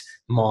physicist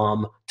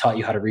mom taught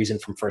you how to reason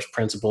from first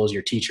principles.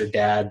 Your teacher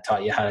dad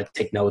taught you how to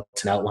take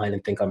notes and outline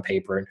and think on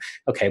paper. And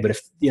okay, but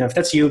if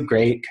that's you,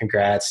 great,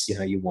 congrats.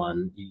 You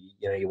won.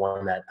 You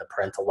won the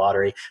parental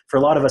lottery. For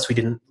a lot of us, we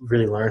didn't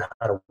really learn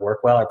how to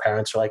work well. Our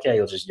parents are like, yeah,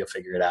 you'll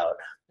figure it out.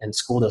 And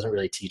school doesn't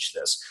really teach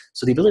this.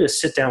 So the ability to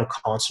sit down,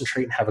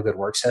 concentrate, and have a good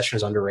work session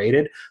is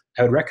underrated.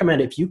 I would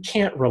recommend, if you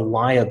can't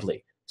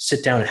reliably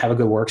sit down and have a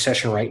good work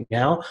session right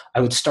now, I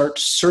would start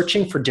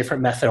searching for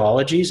different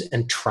methodologies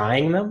and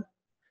trying them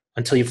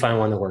until you find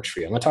one that works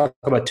for you. I'm going to talk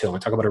about two. I'm going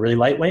to talk about a really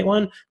lightweight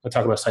one. I'm going to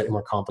talk about a slightly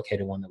more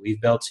complicated one that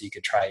we've built, so you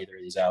could try either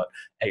of these out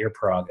at your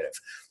prerogative.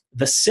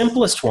 The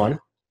simplest one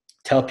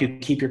to help you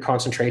keep your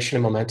concentration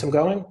and momentum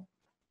going,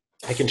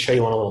 I can show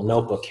you on a little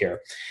notebook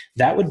here.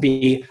 That would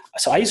be,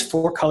 so I use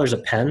 4 colors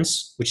of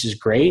pens, which is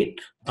great.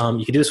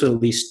 You can do this with at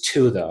least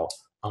 2 though.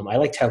 I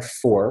like to have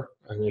 4,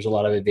 and there's a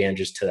lot of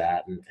advantages to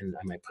that. And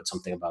I might put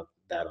something about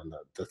that on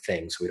the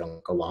thing so we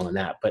don't go long on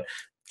that. But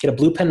get a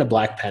blue pen and a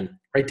black pen.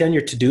 Write down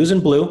your to-dos in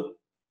blue.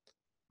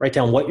 Write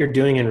down what you're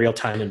doing in real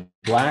time in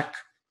black.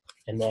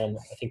 And then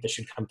I think this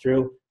should come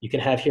through. You can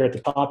have here at the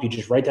top, you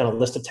just write down a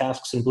list of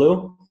tasks in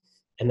blue.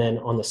 And then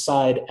on the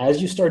side,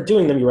 as you start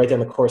doing them, you write down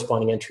the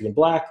corresponding entry in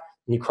black.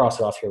 And you cross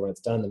it off here when it's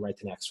done, then write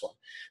the next one.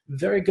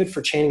 Very good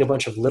for chaining a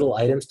bunch of little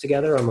items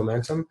together on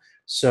momentum.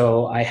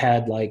 So I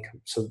had I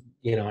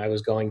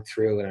was going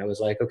through and I was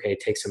like, okay,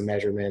 take some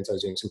measurements. I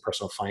was doing some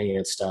personal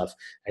finance stuff.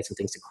 I had some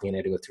things to clean. I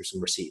had to go through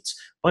some receipts.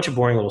 A bunch of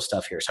boring little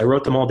stuff here. So I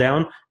wrote them all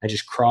down. I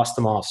just crossed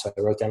them off. So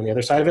I wrote down on the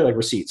other side of it, like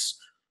receipts.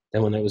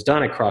 Then when it was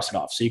done, I crossed it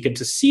off. So you could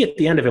just see at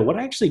the end of it what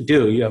I actually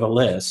do. You have a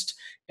list,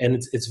 and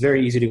it's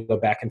very easy to go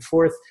back and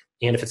forth.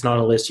 And if it's not on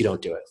a list, you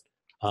don't do it.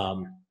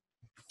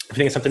 If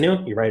you think it's something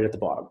new, you write it at the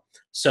bottom.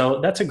 So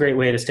that's a great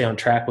way to stay on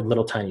track with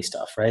little tiny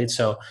stuff, right?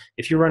 So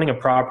if you're running a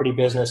property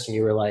business and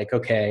you were like,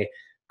 okay,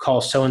 call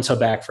so-and-so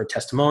back for a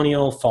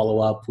testimonial, follow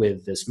up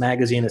with this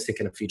magazine that's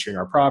thinking of featuring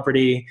our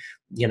property,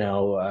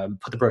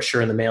 put the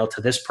brochure in the mail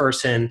to this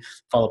person,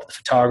 follow up with the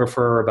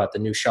photographer about the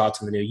new shots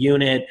in the new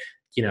unit,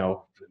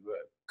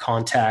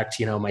 contact,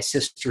 my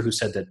sister who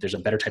said that there's a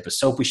better type of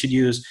soap we should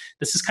use.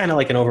 This is kind of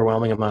like an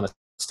overwhelming amount of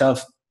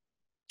stuff.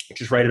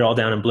 Just write it all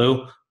down in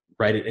blue.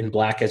 Write it in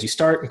black as you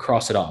start and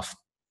cross it off.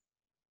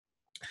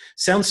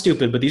 Sounds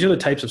stupid, but these are the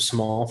types of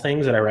small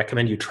things that I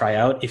recommend you try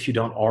out if you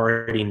don't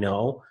already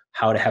know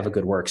how to have a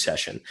good work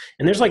session.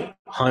 And there's like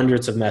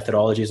hundreds of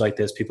methodologies like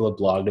this. People have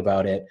blogged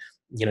about it.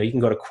 You can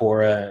go to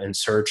Quora and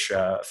search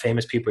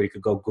famous people. You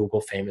could go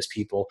Google famous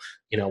people.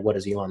 What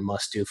does Elon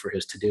Musk do for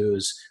his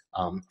to-dos?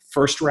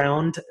 First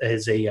Round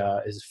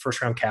is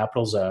First Round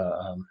Capital's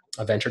a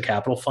venture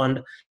capital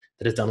fund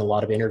that has done a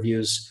lot of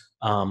interviews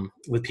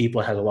with people.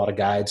 It has a lot of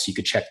guides, so you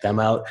could check them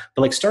out.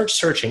 But start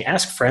searching,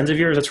 ask friends of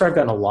yours. That's where I've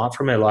gotten a lot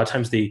from it. A lot of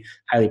times the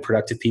highly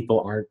productive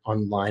people aren't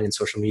online and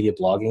social media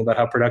blogging about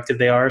how productive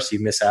they are, so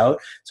you miss out.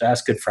 So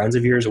ask good friends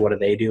of yours, what do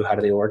they do? How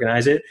do they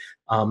organize it?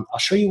 I'll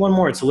show you one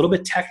more. It's a little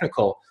bit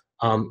technical.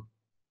 And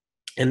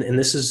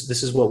this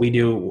is what we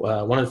do.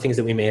 One of the things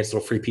that we made is a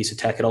little free piece of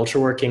tech at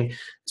Ultraworking.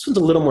 This one's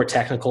a little more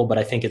technical, but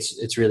I think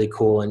it's really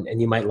cool, and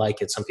you might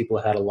like it. Some people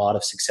have had a lot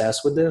of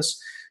success with this.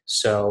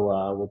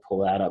 So we'll pull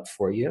that up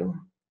for you.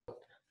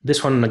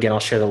 this one, again, I'll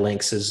share the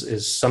links,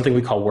 is something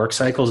we call work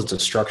cycles. It's a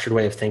structured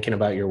way of thinking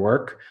about your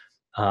work.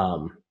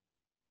 Again,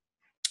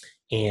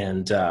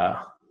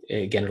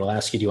 it'll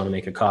ask you, do you want to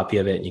make a copy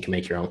of it? And you can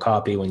make your own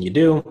copy when you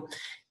do.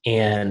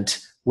 And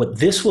what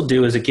this will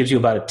do is it gives you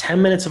about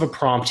 10 minutes of a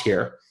prompt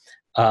here.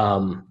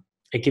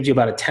 It gives you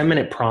about a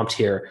 10-minute prompt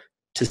here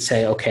to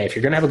say, okay, if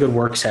you're going to have a good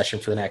work session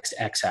for the next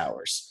X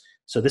hours.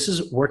 So this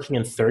is working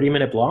in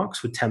 30-minute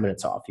blocks with 10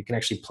 minutes off. You can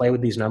actually play with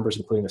these numbers,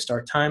 including the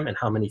start time and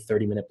how many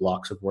 30-minute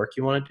blocks of work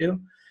you want to do.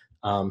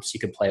 So you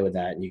could play with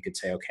that, and you could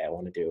say, okay, I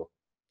want to do,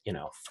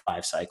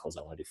 5 cycles.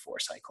 I want to do 4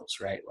 cycles,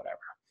 right? Whatever.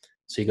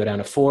 So you go down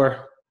to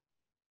 4,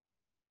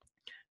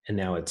 and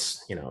now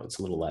it's, it's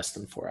a little less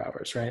than 4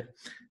 hours, right?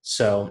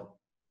 So,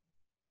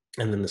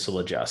 and then this will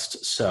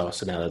adjust. So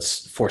now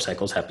that's 4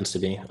 cycles, happens to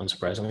be,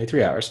 unsurprisingly,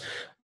 3 hours,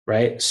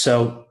 right?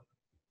 So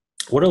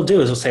what it'll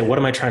do is it'll say, what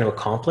am I trying to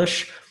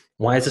accomplish?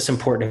 Why is this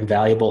important and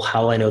valuable?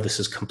 How will I know this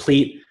is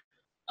complete?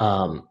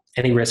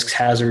 Any risks,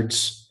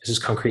 hazards? Is this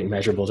concrete and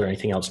measurables or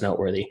anything else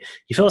noteworthy?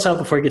 You fill this out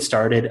before you get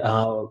started.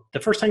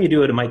 The first time you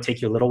do it, it might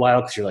take you a little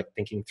while because you're like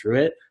thinking through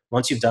it.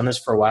 Once you've done this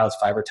for a while, it's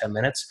 5 or 10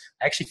 minutes.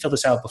 I actually fill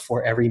this out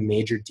before every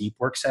major deep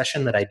work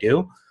session that I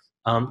do.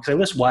 Because I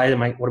list what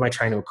am I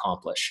trying to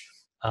accomplish?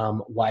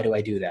 Why do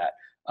I do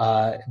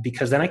that?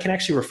 Because then I can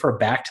actually refer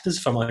back to this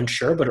if I'm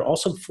unsure, but it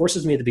also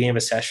forces me at the beginning of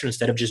a session,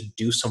 instead of just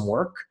do some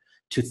work,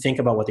 to think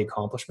about what the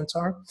accomplishments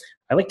are.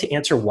 I like to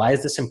answer, why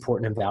is this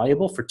important and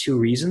valuable, for 2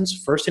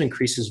 reasons. First, it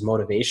increases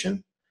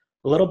motivation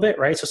a little bit,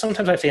 right? So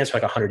sometimes I have to answer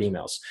like 100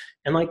 emails,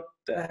 and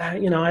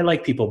I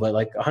like people, but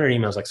like 100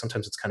 emails, like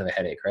sometimes it's kind of a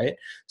headache, right?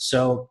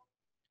 So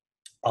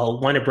I'll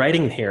wind up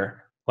writing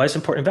here, why is it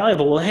important and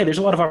valuable? Well, hey, there's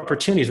a lot of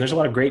opportunities, and there's a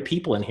lot of great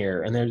people in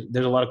here, and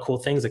there's a lot of cool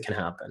things that can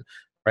happen,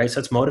 right?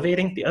 So that's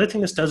motivating. The other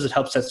thing this does is it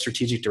helps set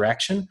strategic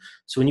direction.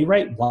 So when you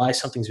write why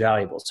something's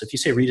valuable, so if you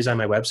say redesign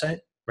my website,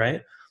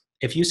 right?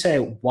 If you say,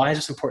 why is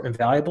this important and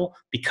valuable?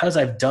 Because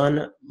I've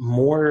done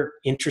more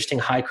interesting,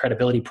 high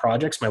credibility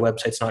projects, my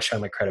website's not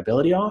showing my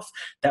credibility off,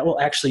 that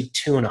will actually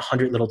tune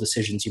 100 little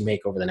decisions you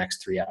make over the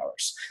next 3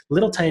 hours.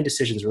 Little tiny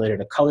decisions related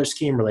to color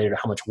scheme, related to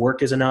how much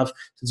work is enough. So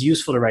it's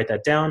useful to write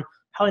that down.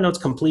 How I know it's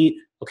complete?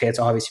 Okay, it's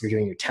obvious if you're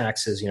doing your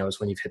taxes, it's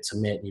when you've hit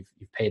submit and you've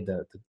paid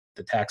the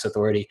tax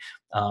authority.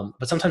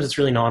 But sometimes it's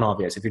really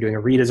non-obvious. If you're doing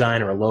a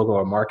redesign or a logo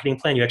or a marketing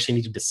plan, you actually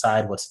need to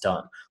decide what's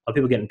done. A lot of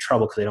people get in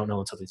trouble because they don't know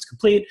when something's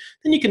complete.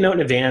 Then you can note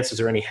in advance, is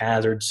there any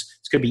hazards?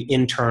 It's going to be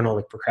internal,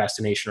 like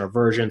procrastination or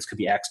aversions. It could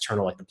be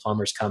external, like the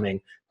plumber's coming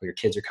or your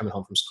kids are coming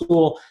home from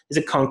school. Is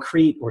it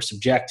concrete or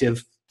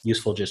subjective?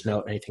 Useful, just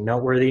note anything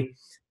noteworthy.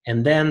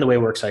 And then the way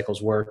Work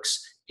Cycles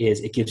works is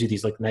it gives you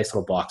these like nice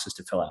little boxes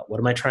to fill out. What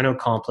am I trying to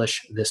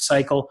accomplish this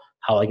cycle?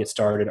 How I get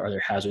started? Are there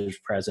hazards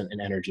present? And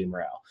energy and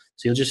morale.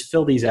 So you'll just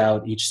fill these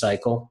out each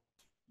cycle.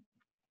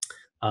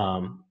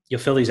 You'll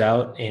fill these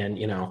out, and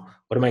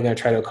what am I going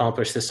to try to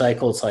accomplish this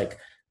cycle? It's like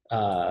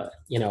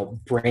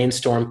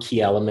brainstorm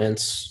key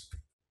elements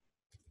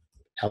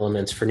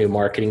for new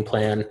marketing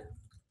plan.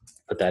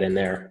 Put that in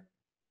there,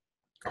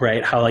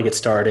 right? How I get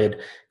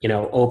started?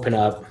 Open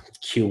up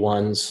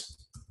Q1's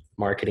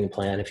marketing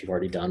plan if you've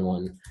already done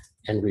one,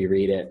 and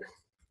reread it.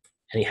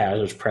 Any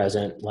hazards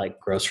present, like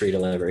grocery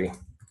delivery. And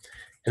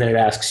then it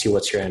asks you,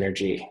 what's your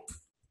energy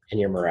and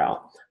your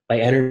morale? By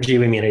energy,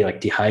 we mean, are you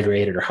like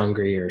dehydrated or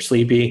hungry or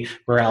sleepy?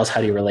 Morale is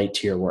how do you relate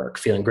to your work?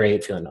 Feeling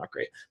great, feeling not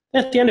great.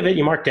 And at the end of it,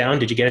 you mark down,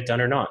 did you get it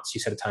done or not? So you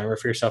set a timer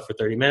for yourself for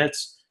 30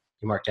 minutes.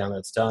 You mark down that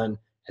it's done.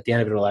 At the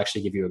end of it, it'll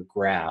actually give you a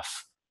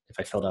graph. If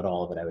I filled out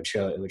all of it,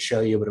 it would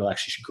show you, but it'll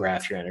actually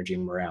graph your energy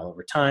and morale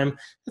over time.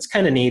 That's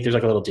kind of neat. There's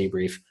like a little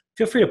debrief.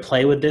 Feel free to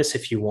play with this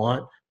if you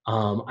want.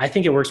 I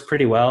think it works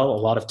pretty well. A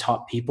lot of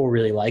top people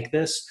really like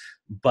this,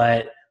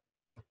 but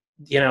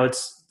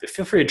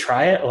feel free to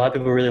try it. A lot of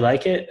people really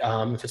like it.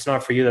 If it's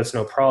not for you, that's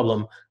no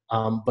problem.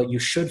 But you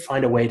should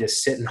find a way to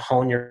sit and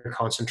hone your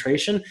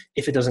concentration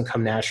if it doesn't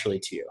come naturally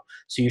to you.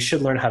 So you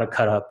should learn how to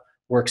cut up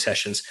work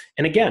sessions.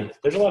 And again,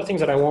 there's a lot of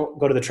things that I won't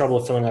go to the trouble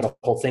of filling out a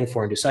whole thing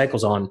for and do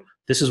cycles on.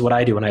 This is what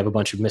I do when I have a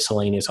bunch of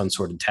miscellaneous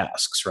unsorted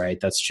tasks, right?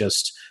 That's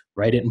just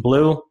write it in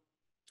blue,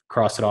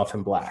 cross it off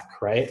in black,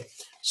 right?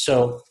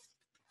 So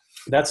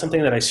that's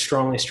something that I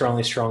strongly,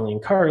 strongly, strongly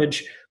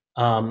encourage.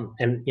 And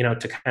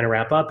to kind of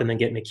wrap up and then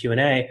get into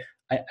Q&A,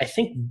 I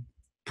think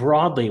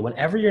broadly,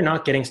 whenever you're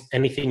not getting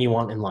anything you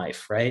want in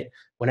life, right?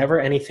 Whenever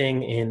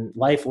anything in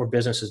life or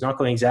business is not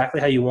going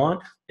exactly how you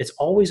want, it's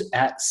always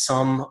at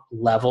some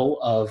level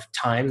of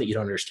time that you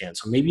don't understand.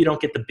 So maybe you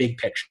don't get the big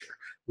picture.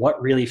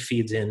 What really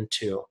feeds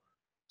into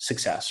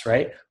success,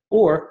 right?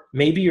 Or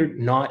maybe you're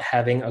not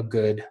having a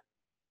good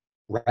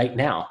right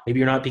now. Maybe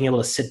you're not being able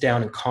to sit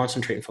down and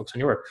concentrate and focus on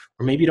your work.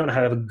 Or maybe you don't know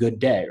how to have a good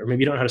day. Or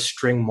maybe you don't know how to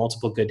string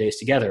multiple good days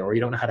together. Or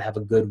you don't know how to have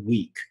a good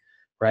week,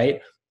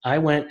 right? I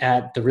went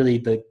at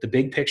the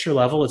big picture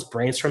level. Let's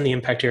brainstorm the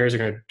impact areas that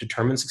are going to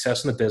determine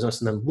success in the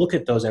business, and then look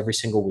at those every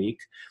single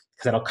week,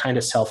 because that'll kind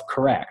of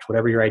self-correct.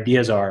 Whatever your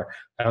ideas are,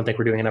 I don't think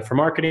we're doing enough for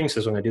marketing, so this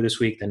is what I'm going to do this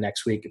week. Then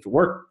next week, if it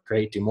worked,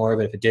 great, do more of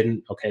it. If it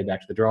didn't, okay,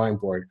 back to the drawing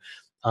board.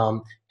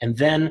 And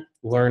then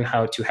learn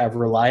how to have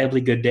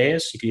reliably good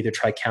days. You can either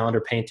try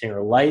calendar painting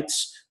or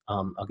lights.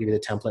 I'll give you the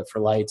template for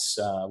lights.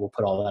 We'll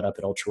put all that up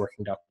at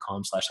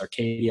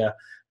ultraworking.com/Arcadia.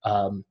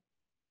 And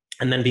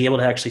then be able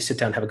to actually sit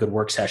down and have a good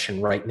work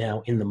session right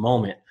now in the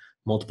moment,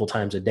 multiple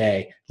times a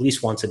day, at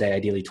least once a day,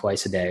 ideally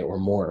twice a day or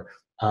more.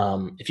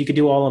 If you could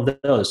do all of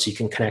those, so you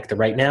can connect the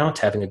right now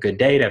to having a good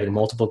day, to having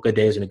multiple good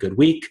days in a good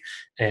week,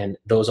 and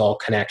those all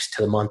connect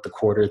to the month, the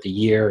quarter, the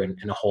year, and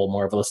a whole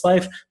marvelous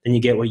life, then you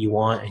get what you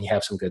want and you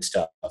have some good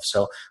stuff.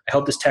 So I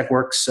hope this tech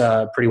works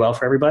pretty well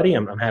for everybody.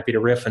 I'm happy to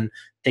riff and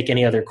take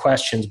any other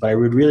questions, but I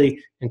would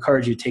really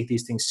encourage you to take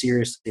these things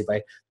seriously.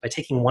 By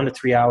taking 1 to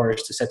 3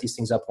 hours to set these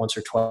things up once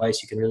or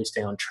twice, you can really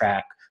stay on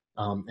track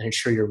and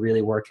ensure you're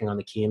really working on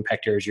the key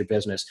impact areas of your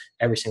business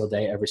every single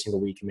day, every single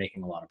week, and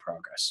making a lot of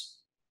progress.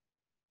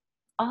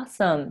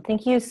 Awesome.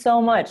 Thank you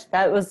so much.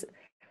 That was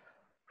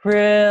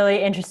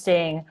really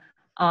interesting.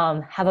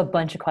 Have a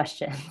bunch of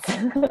questions.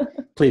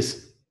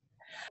 Please.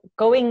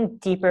 Going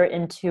deeper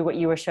into what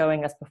you were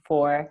showing us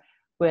before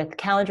with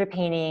calendar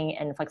painting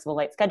and flexible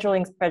light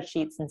scheduling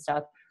spreadsheets and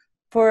stuff,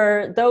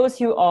 for those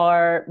who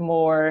are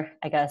more,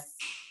 I guess,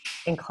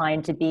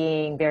 inclined to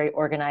being very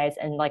organized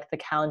and like the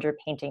calendar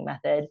painting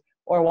method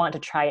or want to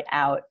try it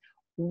out,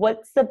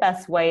 what's the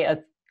best way of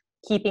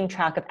keeping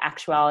track of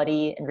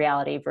actuality and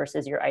reality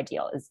versus your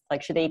ideal? Is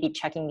like, should they be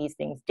checking these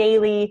things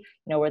daily,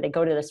 where they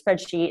go to the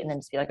spreadsheet and then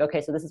just be like,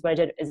 okay, so this is what I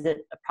did. Is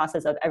it a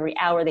process of every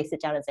hour they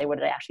sit down and say, what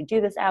did I actually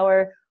do this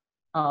hour?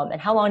 And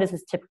how long does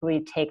this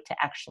typically take to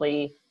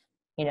actually,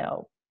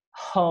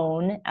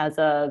 hone as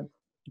a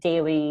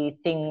daily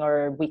thing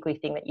or weekly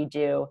thing that you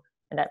do,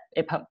 and that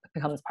it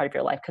becomes part of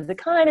your life? Because it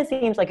kind of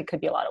seems like it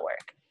could be a lot of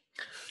work.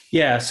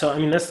 Yeah. So,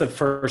 that's the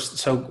first.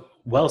 So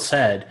well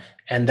said.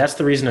 And that's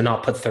the reason to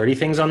not put 30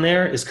 things on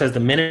there, is because the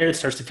minute it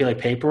starts to feel like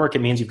paperwork, it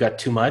means you've got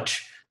too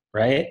much,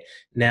 right?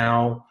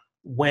 Now,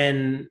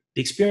 when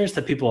the experience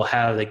that people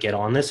have that get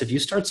on this, if you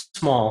start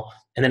small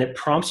and then it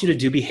prompts you to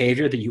do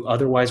behavior that you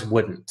otherwise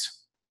wouldn't,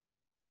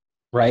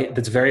 right?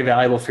 That's very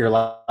valuable for your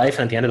life.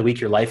 And at the end of the week,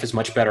 your life is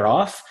much better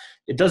off.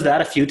 It does that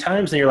a few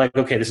times and you're like,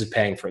 okay, this is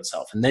paying for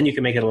itself. And then you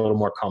can make it a little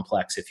more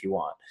complex if you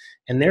want.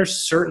 And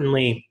there's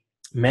certainly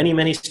many,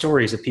 many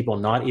stories of people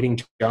not eating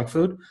junk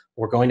food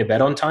or going to bed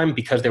on time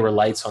because there were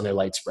lights on their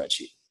light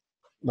spreadsheet.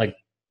 Like,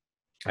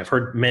 I've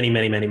heard many,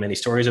 many, many, many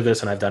stories of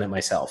this, and I've done it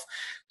myself.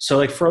 So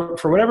like for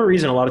whatever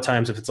reason, a lot of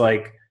times if it's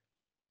like,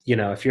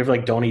 if you have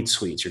like, don't eat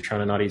sweets, you're trying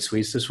to not eat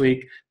sweets this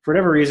week, for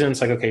whatever reason, it's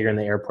like, okay, you're in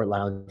the airport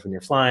lounge when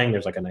you're flying,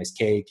 there's like a nice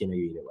cake, you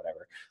eat it,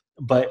 whatever.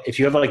 But if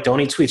you have like,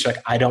 don't eat sweets, you're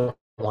like, I don't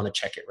want to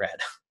check it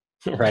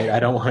red, right? I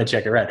don't want to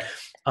check it red.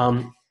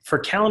 For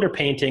calendar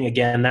painting,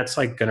 again, that's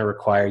like going to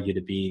require you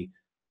to be,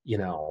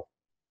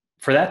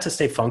 for that to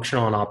stay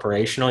functional and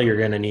operational, you're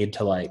going to need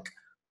to like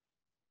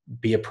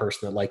be a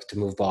person that likes to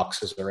move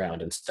boxes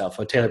around and stuff.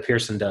 What Taylor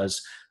Pearson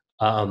does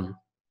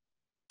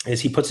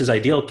is he puts his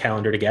ideal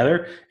calendar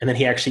together and then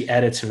he actually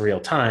edits in real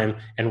time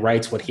and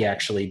writes what he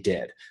actually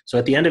did. So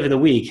at the end of the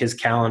week, his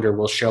calendar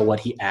will show what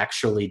he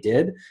actually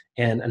did.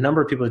 And a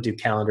number of people that do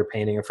calendar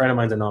painting, a friend of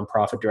mine's a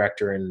nonprofit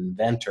director and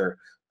inventor.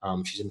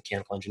 She's a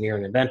mechanical engineer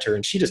and inventor,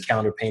 and she does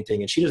calendar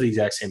painting, and she does the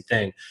exact same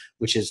thing,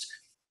 which is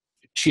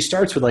she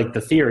starts with like the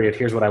theory of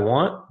here's what I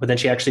want, but then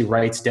she actually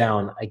writes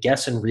down, I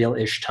guess in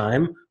real-ish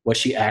time, what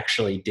she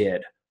actually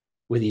did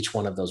with each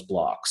one of those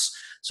blocks.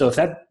 So if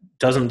that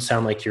doesn't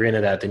sound like you're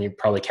into that, then you're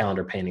probably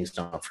calendar painting is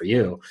not for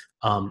you.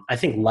 I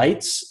think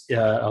lights,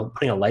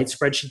 putting a light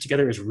spreadsheet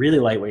together is really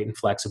lightweight and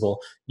flexible.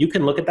 You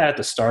can look at that at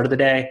the start of the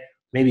day,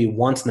 maybe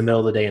once in the middle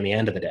of the day and the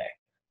end of the day,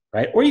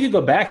 right? Or you could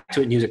go back to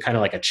it and use it kind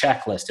of like a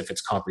checklist if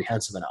it's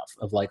comprehensive enough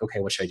of like,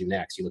 okay, what should I do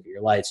next? You look at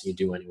your lights and you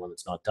do anyone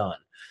that's not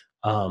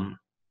done.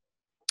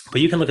 But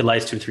you can look at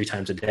lights 2 or 3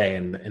 times a day,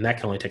 and that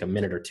can only take a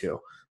minute or two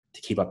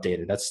to keep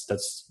updated.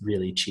 That's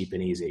really cheap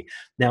and easy.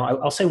 Now,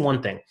 I'll say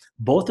one thing.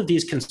 Both of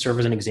these can serve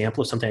as an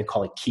example of something I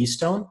call a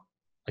keystone,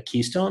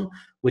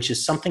 which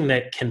is something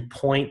that can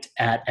point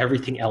at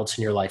everything else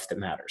in your life that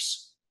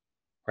matters,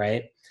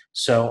 right?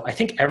 So I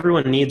think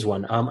everyone needs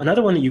one.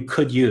 Another one that you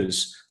could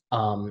use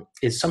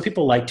is some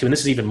people like to, and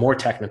this is even more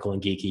technical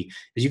and geeky,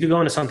 is you could go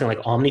into something like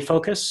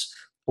OmniFocus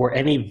or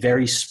any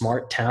very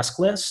smart task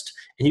list,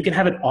 and you can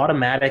have it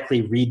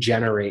automatically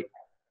regenerate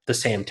the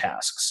same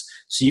tasks.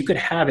 So you could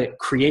have it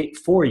create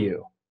for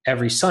you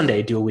every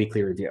Sunday, do a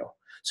weekly review.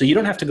 So you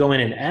don't have to go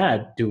in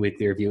and do a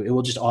weekly review. It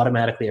will just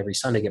automatically every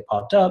Sunday get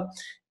popped up,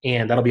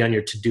 and that'll be on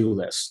your to-do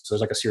list. So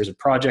there's like a series of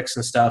projects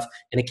and stuff,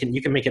 and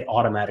you can make it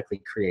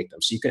automatically create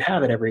them. So you could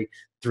have it every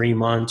 3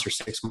 months or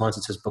 6 months.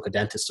 It says book a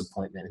dentist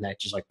appointment, and that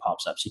just like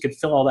pops up. So you could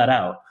fill all that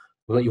out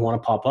with what you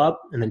want to pop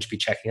up, and then just be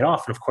checking it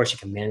off. And of course, you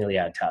can manually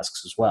add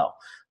tasks as well.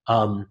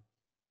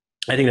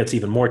 I think that's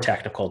even more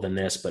technical than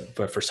this,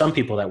 but for some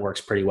people that works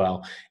pretty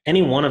well.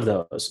 Any one of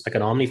those, like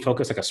an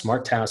OmniFocus, like a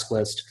smart task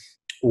list,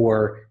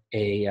 or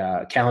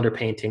a calendar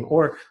painting,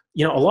 or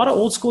a lot of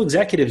old school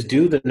executives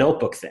do the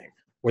notebook thing,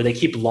 where they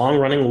keep long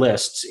running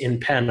lists in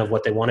pen of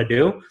what they want to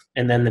do,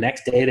 and then the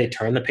next day they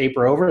turn the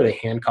paper over, they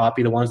hand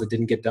copy the ones that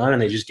didn't get done,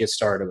 and they just get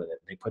started with it.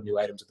 They put new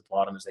items at the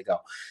bottom as they go.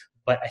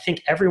 But I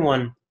think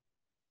everyone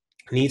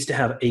needs to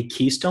have a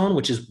keystone,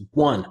 which is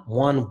one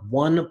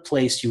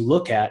place you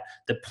look at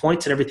that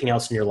points at everything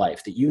else in your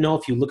life, that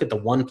if you look at the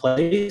one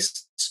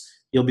place,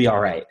 you'll be all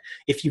right.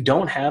 If you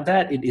don't have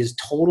that, it is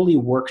totally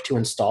work to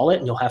install it,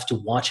 and you'll have to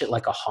watch it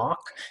like a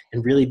hawk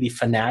and really be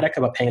fanatic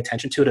about paying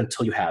attention to it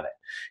until you have it.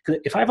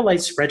 Because if I have a light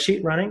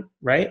spreadsheet running,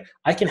 right,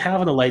 I can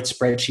have on a light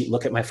spreadsheet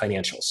look at my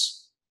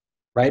financials,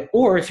 right?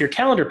 Or if you're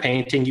calendar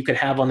painting, you could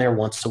have on there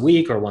once a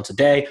week or once a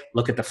day,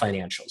 look at the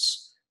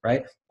financials,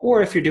 right?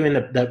 Or if you're doing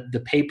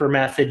the paper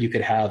method, you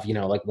could have,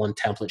 like one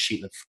template sheet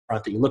in the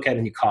front that you look at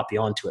and you copy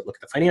onto it, look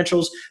at the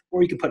financials,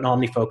 or you could put an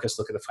OmniFocus,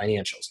 look at the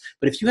financials.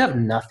 But if you have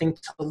nothing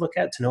to look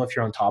at to know if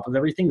you're on top of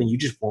everything, then you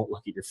just won't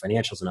look at your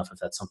financials enough if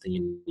that's something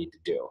you need to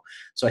do.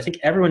 So I think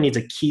everyone needs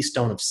a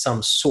keystone of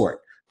some sort,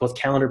 both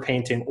calendar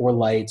painting or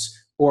lights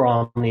or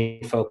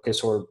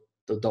OmniFocus or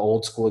the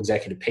old school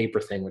executive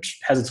paper thing, which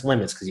has its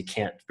limits because you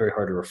can't, it's very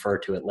hard to refer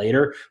to it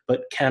later,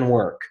 but can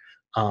work.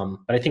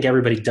 But I think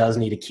everybody does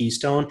need a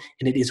keystone,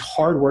 and it is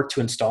hard work to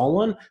install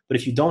one. But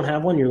if you don't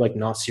have one, you're like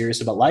not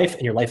serious about life,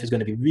 and your life is going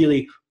to be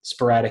really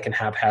sporadic and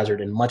haphazard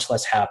and much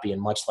less happy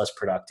and much less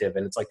productive.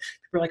 And it's like,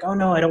 people are like, oh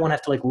no, I don't want to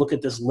have to like look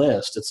at this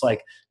list. It's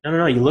like,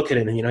 no, you look at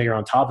it and you're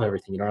on top of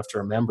everything. You don't have to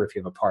remember if you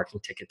have a parking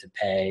ticket to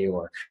pay,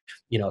 or,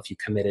 if you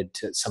committed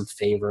to some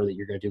favor that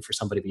you're going to do for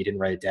somebody, but you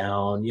didn't write it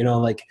down,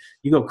 like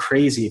you go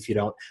crazy if you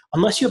don't,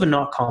 unless you have a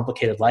not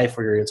complicated life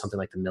where you're in something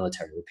like the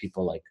military where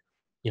people like,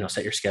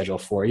 set your schedule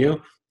for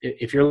you.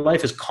 If your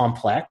life is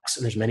complex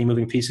and there's many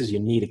moving pieces, you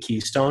need a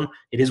keystone.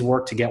 It is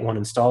work to get one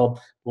installed.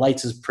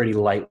 Lights is pretty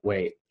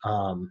lightweight,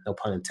 no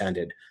pun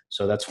intended.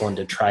 So that's one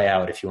to try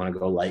out if you want to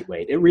go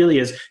lightweight. It really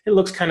is. It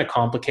looks kind of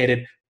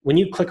complicated. When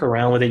you click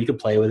around with it, you can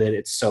play with it.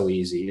 It's so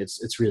easy.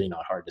 It's really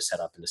not hard to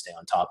set up and to stay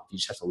on top. You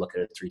just have to look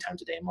at it 3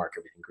 times a day and mark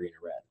everything green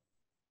or red.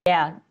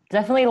 Yeah,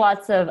 definitely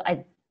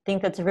I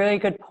think that's a really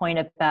good point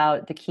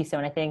about the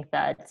keystone. I think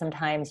that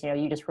sometimes,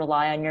 you just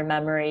rely on your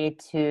memory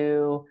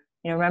to,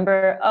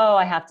 remember, oh,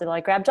 I have to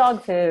like grab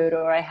dog food,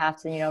 or I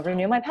have to,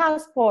 renew my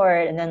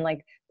passport. And then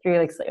like 3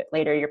 weeks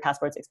later, your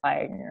passport's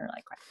expired and you're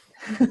like,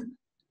 crap.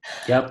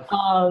 Yep.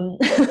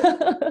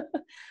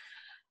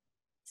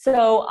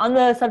 So on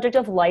the subject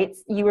of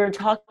lights, you were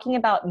talking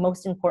about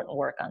most important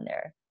work on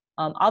there.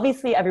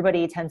 Obviously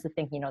everybody tends to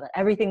think, that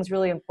everything's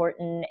really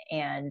important,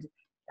 and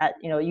that,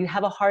 you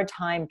have a hard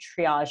time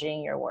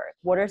triaging your work.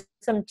 What are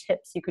some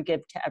tips you could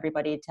give to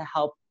everybody to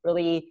help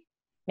really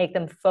make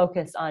them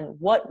focus on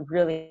what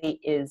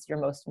really is your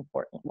most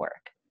important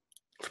work?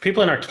 For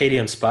people in Arcadier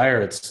Inspire,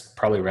 it's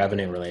probably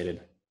revenue related.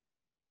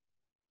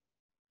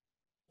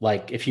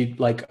 Like if you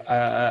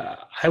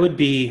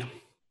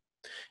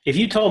if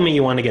you told me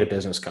you want to get a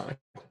business going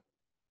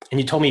and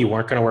you told me you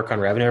weren't going to work on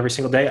revenue every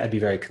single day, I'd be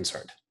very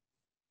concerned.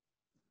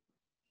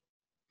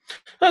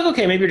 Like,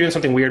 okay, maybe you're doing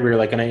something weird where you're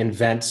like going to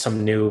invent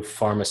some new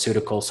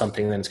pharmaceutical,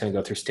 something, then it's going to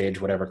go through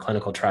stage, whatever,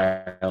 clinical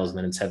trials, and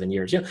then in 7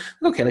 years. Yeah.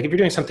 Okay. Like if you're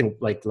doing something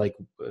like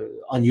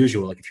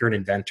unusual, like if you're an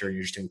inventor and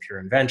you're just doing pure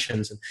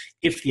inventions, and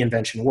if the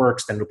invention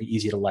works, then it'll be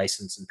easy to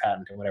license and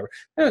patent and whatever.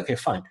 Okay,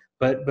 fine.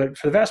 But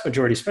for the vast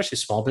majority, especially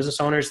small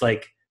business owners,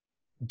 like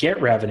get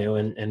revenue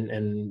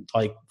and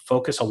like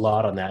focus a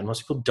lot on that. And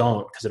most people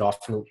don't, because it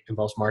often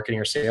involves marketing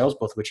or sales,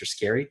 both of which are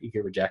scary. You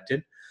get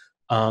rejected.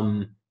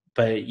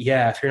 But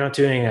yeah, if you're not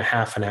doing a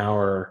half an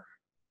hour,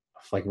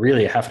 like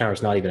really a half an hour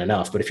is not even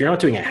enough. But if you're not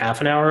doing a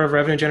half an hour of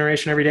revenue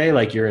generation every day,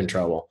 like you're in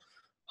trouble.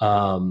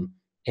 And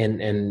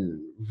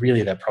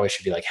really that probably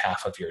should be like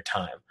half of your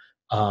time.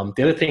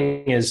 The other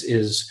thing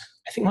is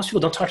I think most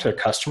people don't talk to their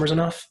customers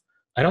enough.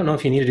 I don't know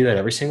if you need to do that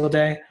every single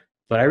day,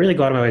 but I really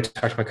go out of my way to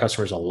talk to my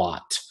customers a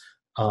lot.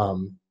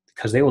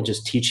 Because they will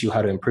just teach you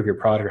how to improve your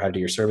product or how to do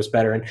your service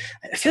better. And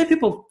I feel like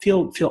people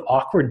feel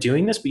awkward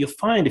doing this, but you'll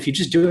find if you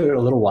just do it a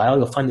little while,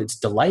 you'll find it's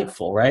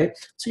delightful, right?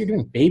 So you're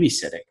doing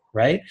babysitting,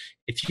 right?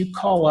 If you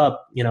call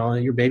up,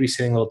 you're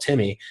babysitting little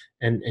Timmy,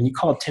 and you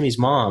call up Timmy's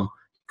mom,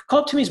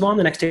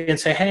 the next day and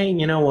say, hey,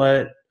 you know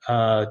what,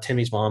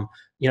 Timmy's mom,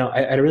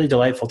 I had a really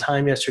delightful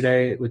time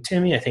yesterday with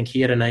Timmy. I think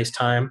he had a nice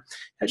time.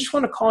 I just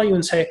want to call you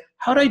and say,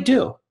 how'd I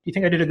do? Do you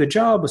think I did a good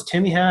job? Was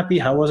Timmy happy?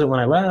 How was it when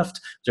I left?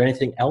 Was there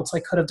anything else I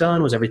could have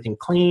done? Was everything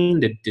clean?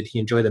 Did he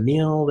enjoy the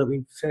meal that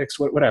we fixed?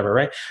 Whatever,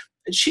 right?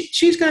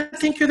 She's going to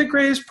think you're the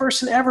greatest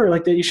person ever.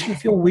 Like that, you shouldn't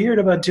feel weird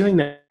about doing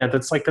that.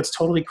 That's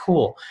totally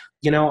cool.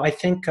 I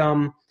think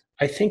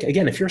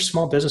again, if you're a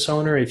small business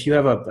owner, if you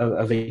have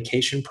a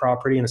vacation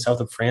property in the south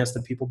of France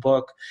that people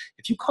book,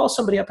 if you call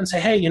somebody up and say,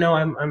 hey,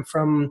 I'm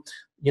from,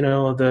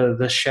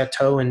 the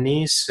chateau in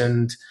Nice,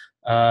 and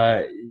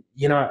I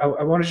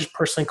want to just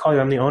personally call you.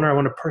 I'm the owner. I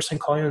want to personally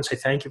call you and say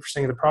thank you for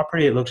staying at the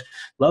property. It looked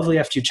lovely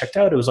after you checked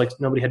out. It was like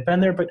nobody had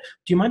been there. But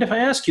do you mind if I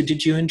ask you,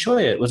 did you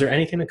enjoy it? Was there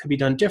anything that could be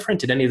done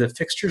different? Did any of the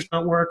fixtures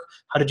not work?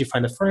 How did you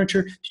find the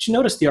furniture? Did you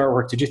notice the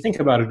artwork? Did you think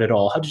about it at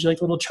all? How did you like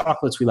the little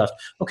chocolates we left?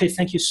 Okay,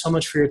 thank you so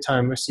much for your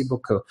time. Merci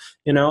beaucoup.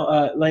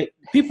 Like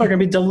people are going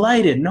to be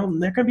delighted. No,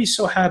 they're going to be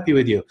so happy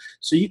with you.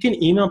 So you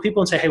can email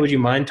people and say, hey, would you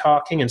mind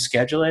talking, and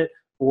schedule it?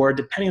 Or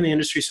depending on the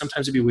industry,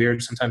 sometimes it'd be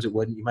weird, sometimes it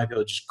wouldn't. You might be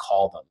able to just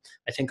call them.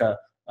 I think a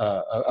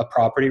a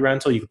property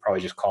rental, you could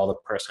probably just call the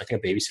person. I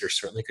think a babysitter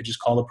certainly could just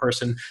call the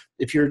person.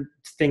 If your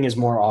thing is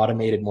more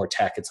automated, more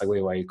tech, it's like,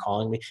 wait, why are you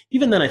calling me?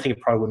 Even then, I think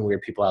it probably wouldn't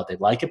weird people out. They'd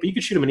like it, but you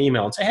could shoot them an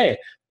email and say, hey,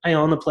 I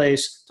own the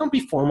place. Don't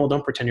be formal.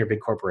 Don't pretend you're a big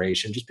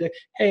corporation. Just be like,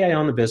 hey, I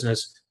own the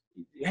business.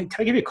 Hey, can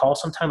I give you a call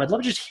sometime? I'd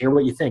love to just hear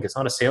what you think. It's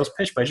not a sales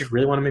pitch, but I just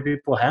really want to make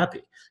people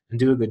happy and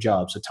do a good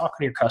job. So talking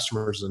to your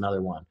customers is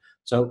another one.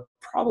 So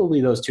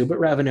probably those two, but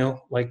revenue,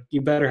 like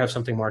you better have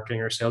something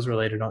marketing or sales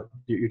related on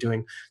you're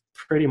doing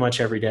pretty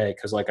much every day.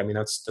 Cause like, I mean,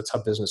 that's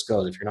how business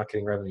goes. If you're not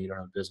getting revenue, you don't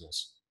have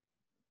business.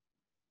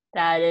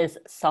 That is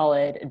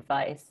solid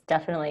advice.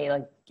 Definitely,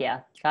 like,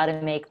 yeah, you got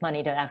to make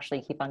money to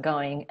actually keep on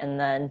going. And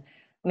then,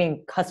 I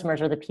mean,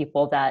 customers are the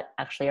people that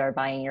actually are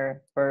buying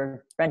or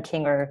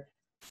renting or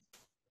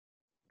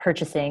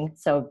purchasing.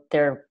 So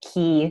they're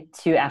key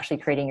to actually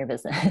creating your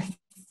business.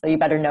 So you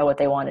better know what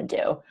they want to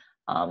do.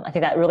 I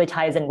think that really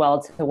ties in well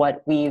to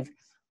what we've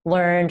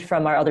learned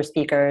from our other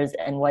speakers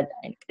and what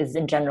is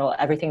in general,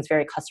 everything's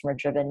very customer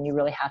driven. You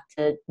really have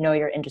to know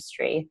your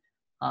industry,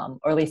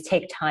 or at least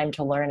take time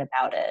to learn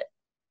about it.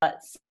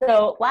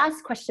 So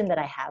last question that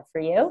I have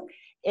for you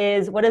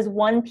is, what is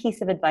one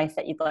piece of advice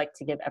that you'd like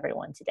to give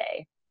everyone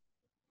today?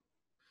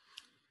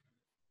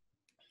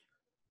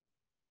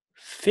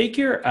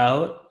 Figure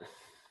out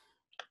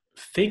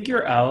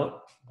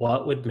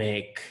what would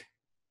make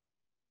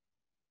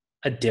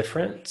a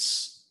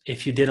difference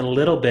if you did a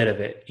little bit of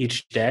it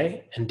each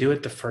day, and do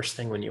it the first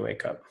thing when you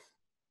wake up.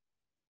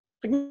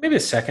 Like maybe the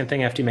second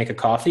thing after you make a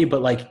coffee,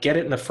 but like get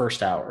it in the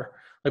first hour.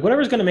 Like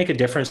whatever's going to make a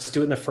difference,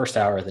 do it in the first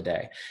hour of the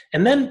day.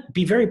 And then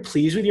be very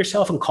pleased with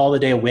yourself and call the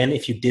day a win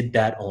if you did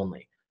that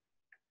only.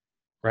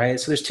 Right?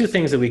 So there's two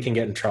things that we can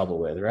get in trouble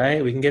with,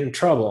 right? We can get in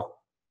trouble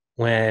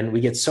when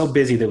we get so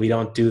busy that we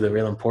don't do the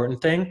real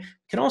important thing.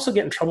 We can also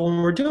get in trouble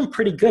when we're doing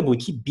pretty good, but we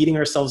keep beating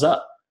ourselves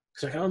up.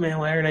 It's like, oh man,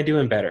 why aren't I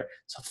doing better?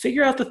 So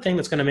figure out the thing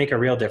that's going to make a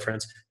real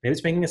difference. Maybe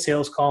it's making a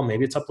sales call.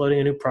 Maybe it's uploading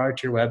a new product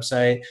to your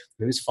website.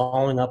 Maybe it's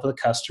following up with a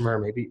customer.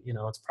 Maybe,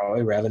 it's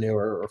probably revenue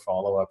or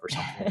follow-up or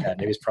something like that.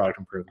 Maybe it's product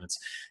improvements.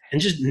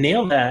 And just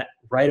nail that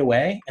right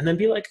away and then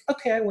be like,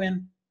 okay, I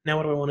win. Now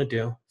what do I want to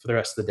do for the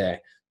rest of the day?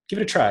 Give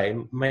it a try. It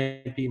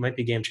might be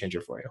a game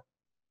changer for you.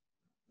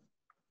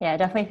 Yeah, I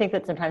definitely think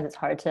that sometimes it's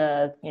hard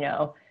to,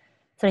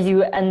 sometimes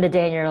you end the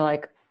day and you're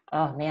like,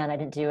 oh man, I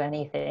didn't do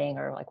anything,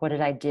 or like, what did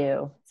I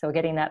do? So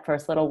getting that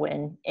first little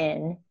win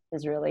in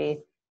is really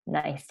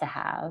nice to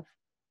have.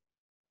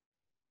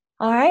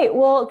 All right.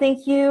 Well,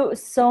 thank you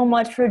so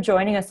much for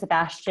joining us,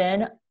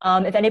 Sebastian.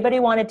 If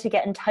anybody wanted to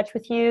get in touch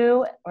with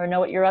you or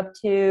know what you're up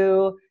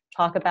to,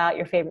 talk about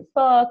your favorite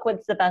book,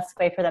 what's the best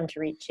way for them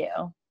to reach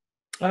you?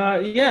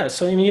 Yeah,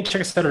 so you need to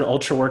check us out at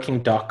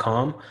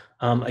ultraworking.com.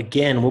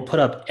 Again, we'll put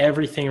up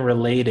everything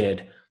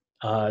related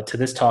to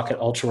this talk at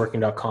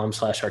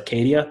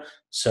ultraworking.com/Arcadia.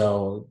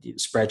 So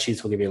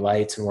spreadsheets will give you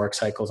lights and work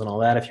cycles and all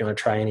that if you want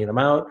to try any of them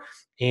out.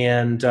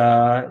 And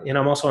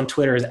I'm also on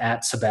Twitter as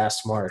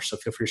 @SebastianMarsh. So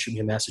feel free to shoot me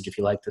a message if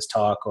you like this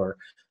talk, or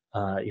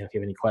if you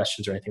have any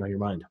questions or anything on your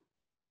mind.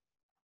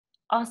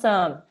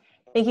 Awesome.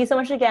 Thank you so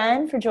much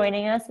again for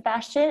joining us,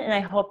 Sebastian. And I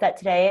hope that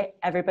today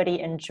everybody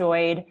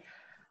enjoyed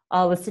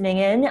listening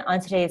in on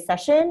today's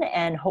session,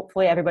 and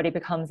hopefully everybody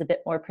becomes a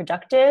bit more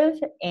productive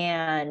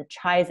and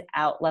tries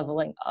out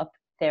leveling up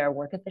their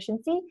work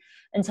efficiency.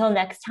 Until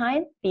next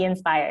time, be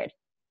inspired.